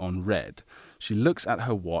stuck on red. She looks at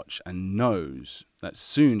her watch and knows that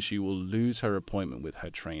soon she will lose her appointment with her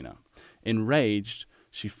trainer. Enraged,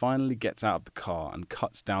 she finally gets out of the car and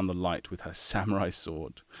cuts down the light with her samurai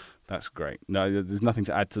sword. That's great. No, there's nothing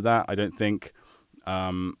to add to that, I don't think.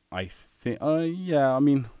 You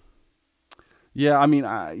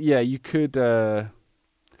could.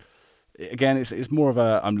 Again, it's more of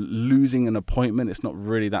I'm losing an appointment. It's not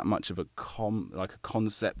really that much of a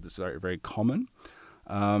concept that's very, very common.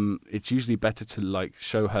 It's usually better to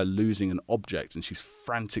show her losing an object and she's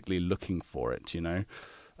frantically looking for it,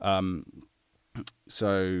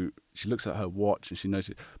 So she looks at her watch and she knows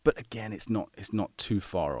it. But again, it's not too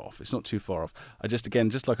far off. It's not too far off.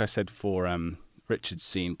 Just like I said for Richard's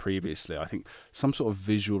scene previously, I think some sort of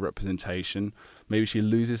visual representation. Maybe she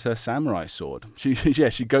loses her samurai sword. She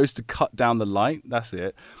goes to cut down the light. That's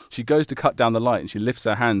it. She goes to cut down the light and she lifts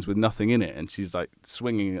her hands with nothing in it, and she's like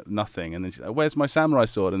swinging at nothing. And then she's like, "Where's my samurai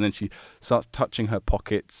sword?" And then she starts touching her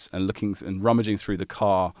pockets and looking and rummaging through the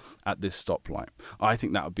car at this stoplight. I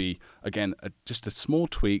think that would be, again, just a small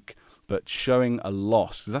tweak, but showing a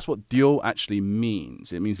loss. 'Cause that's what duel actually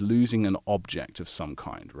means. It means losing an object of some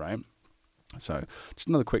kind, right? So just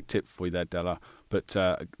another quick tip for you there, Della. But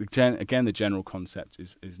again, the general concept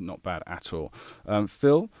is not bad at all.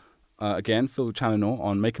 Phil Challenor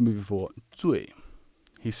on Make a Movie for Zui.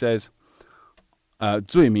 He says,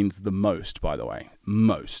 Zui means the most, by the way.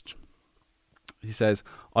 Most. He says,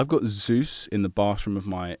 I've got Zeus in the bathroom of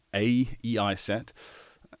my AEI set.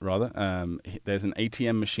 There's an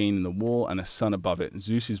ATM machine in the wall and a sun above it.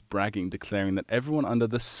 Zeus is bragging, declaring that everyone under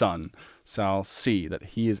the sun shall see that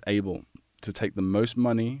he is able to take the most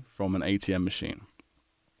money from an ATM machine.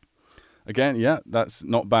 Again, yeah, that's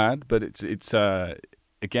not bad, but it's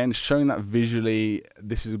again showing that visually.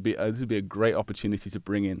 This would be a great opportunity to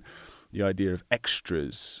bring in the idea of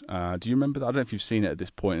extras. Do you remember that? I don't know if you've seen it at this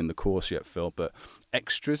point in the course yet, Phil, but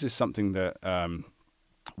extras is something that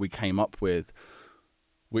we came up with,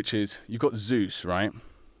 which is you've got Zeus, right?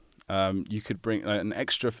 You could bring an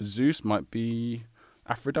extra for Zeus might be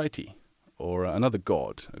Aphrodite. Or another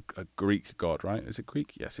god, a Greek god, right? Is it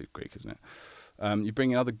Greek? Yes, it's Greek, isn't it? You bring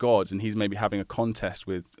in other gods, and he's maybe having a contest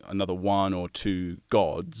with another one or two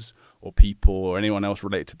gods or people or anyone else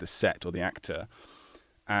related to the set or the actor.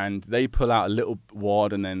 And they pull out a little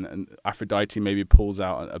wad, and then Aphrodite maybe pulls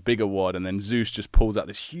out a bigger wad, and then Zeus just pulls out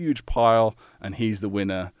this huge pile, and he's the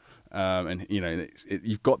winner. And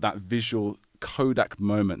you've got that visual Kodak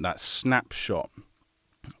moment, that snapshot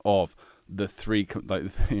of the three,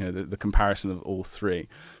 the comparison of all three,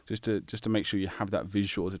 just to make sure you have that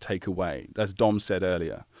visual to take away, as Dom said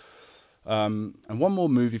earlier. And one more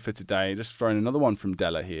movie for today, just throwing another one from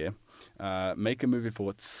Della here. Make a movie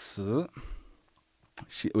for ts,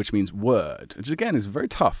 which means word, which again is very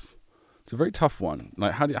tough. It's a very tough one.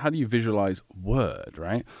 Like how do you visualize word,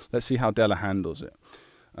 right? Let's see how Della handles it.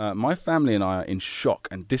 My family and I are in shock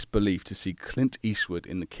and disbelief to see Clint Eastwood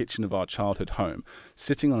in the kitchen of our childhood home,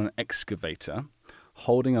 sitting on an excavator,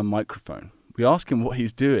 holding a microphone. We ask him what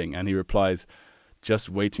he's doing, and he replies, "Just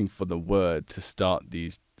waiting for the word to start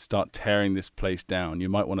tearing this place down. You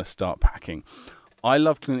might want to start packing." I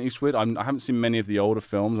love Clint Eastwood. I haven't seen many of the older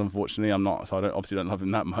films, unfortunately. So I obviously don't love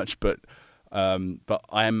him that much, but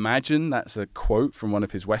I imagine that's a quote from one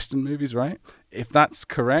of his Western movies, right? If that's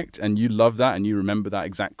correct and you love that and you remember that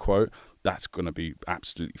exact quote, that's going to be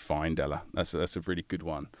absolutely fine, Della. That's a really good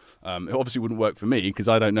one. It obviously wouldn't work for me because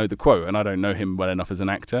I don't know the quote and I don't know him well enough as an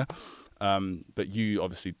actor. But you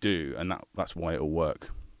obviously do, and that's why it'll work.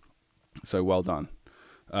 So well done.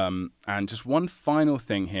 And just one final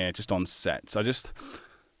thing here, just on sets. I just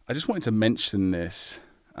wanted to mention this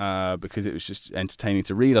because it was just entertaining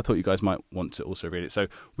to read. I thought you guys might want to also read it. So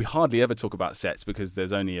we hardly ever talk about sets because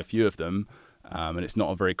there's only a few of them, and it's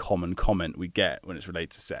not a very common comment we get when it's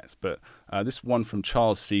related to sets. But this one from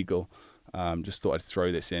Charles Siegel, just thought I'd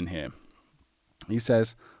throw this in here. He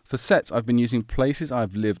says, "For sets, I've been using places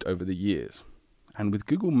I've lived over the years. And with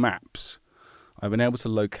Google Maps, I've been able to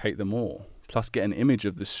locate them all, plus get an image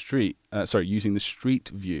of the street, using the street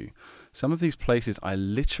view. Some of these places I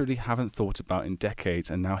literally haven't thought about in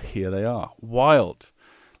decades, and now here they are. Wild.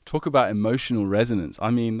 Talk about emotional resonance. I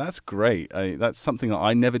mean, that's great. That's something that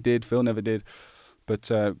I never did, Phil never did. But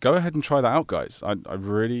go ahead and try that out, guys. I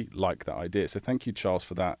really like that idea. So thank you, Charles,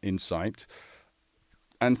 for that insight.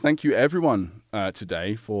 And thank you, everyone,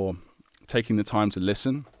 today for taking the time to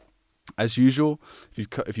listen. As usual,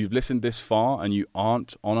 if you've listened this far and you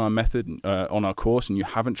aren't on our method, on our course, and you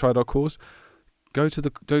haven't tried our course, go to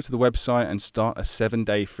the website and start a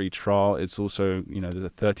 7-day free trial. It's also, there's a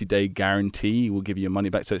 30-day guarantee. We'll give you your money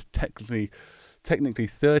back. So it's technically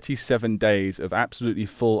 37 days of absolutely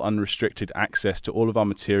full, unrestricted access to all of our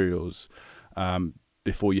materials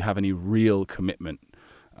before you have any real commitment.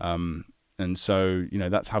 And so,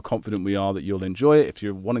 that's how confident we are that you'll enjoy it. If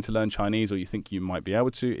you're wanting to learn Chinese or you think you might be able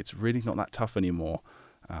to, it's really not that tough anymore,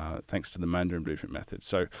 thanks to the Mandarin Blueprint method.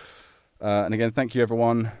 So, and again, thank you,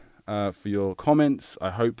 everyone, for your comments. I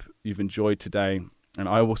hope you've enjoyed today. And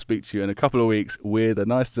I will speak to you in a couple of weeks with a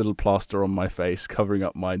nice little plaster on my face covering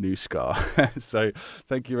up my new scar. So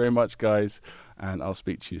thank you very much, guys. And I'll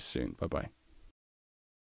speak to you soon. Bye-bye.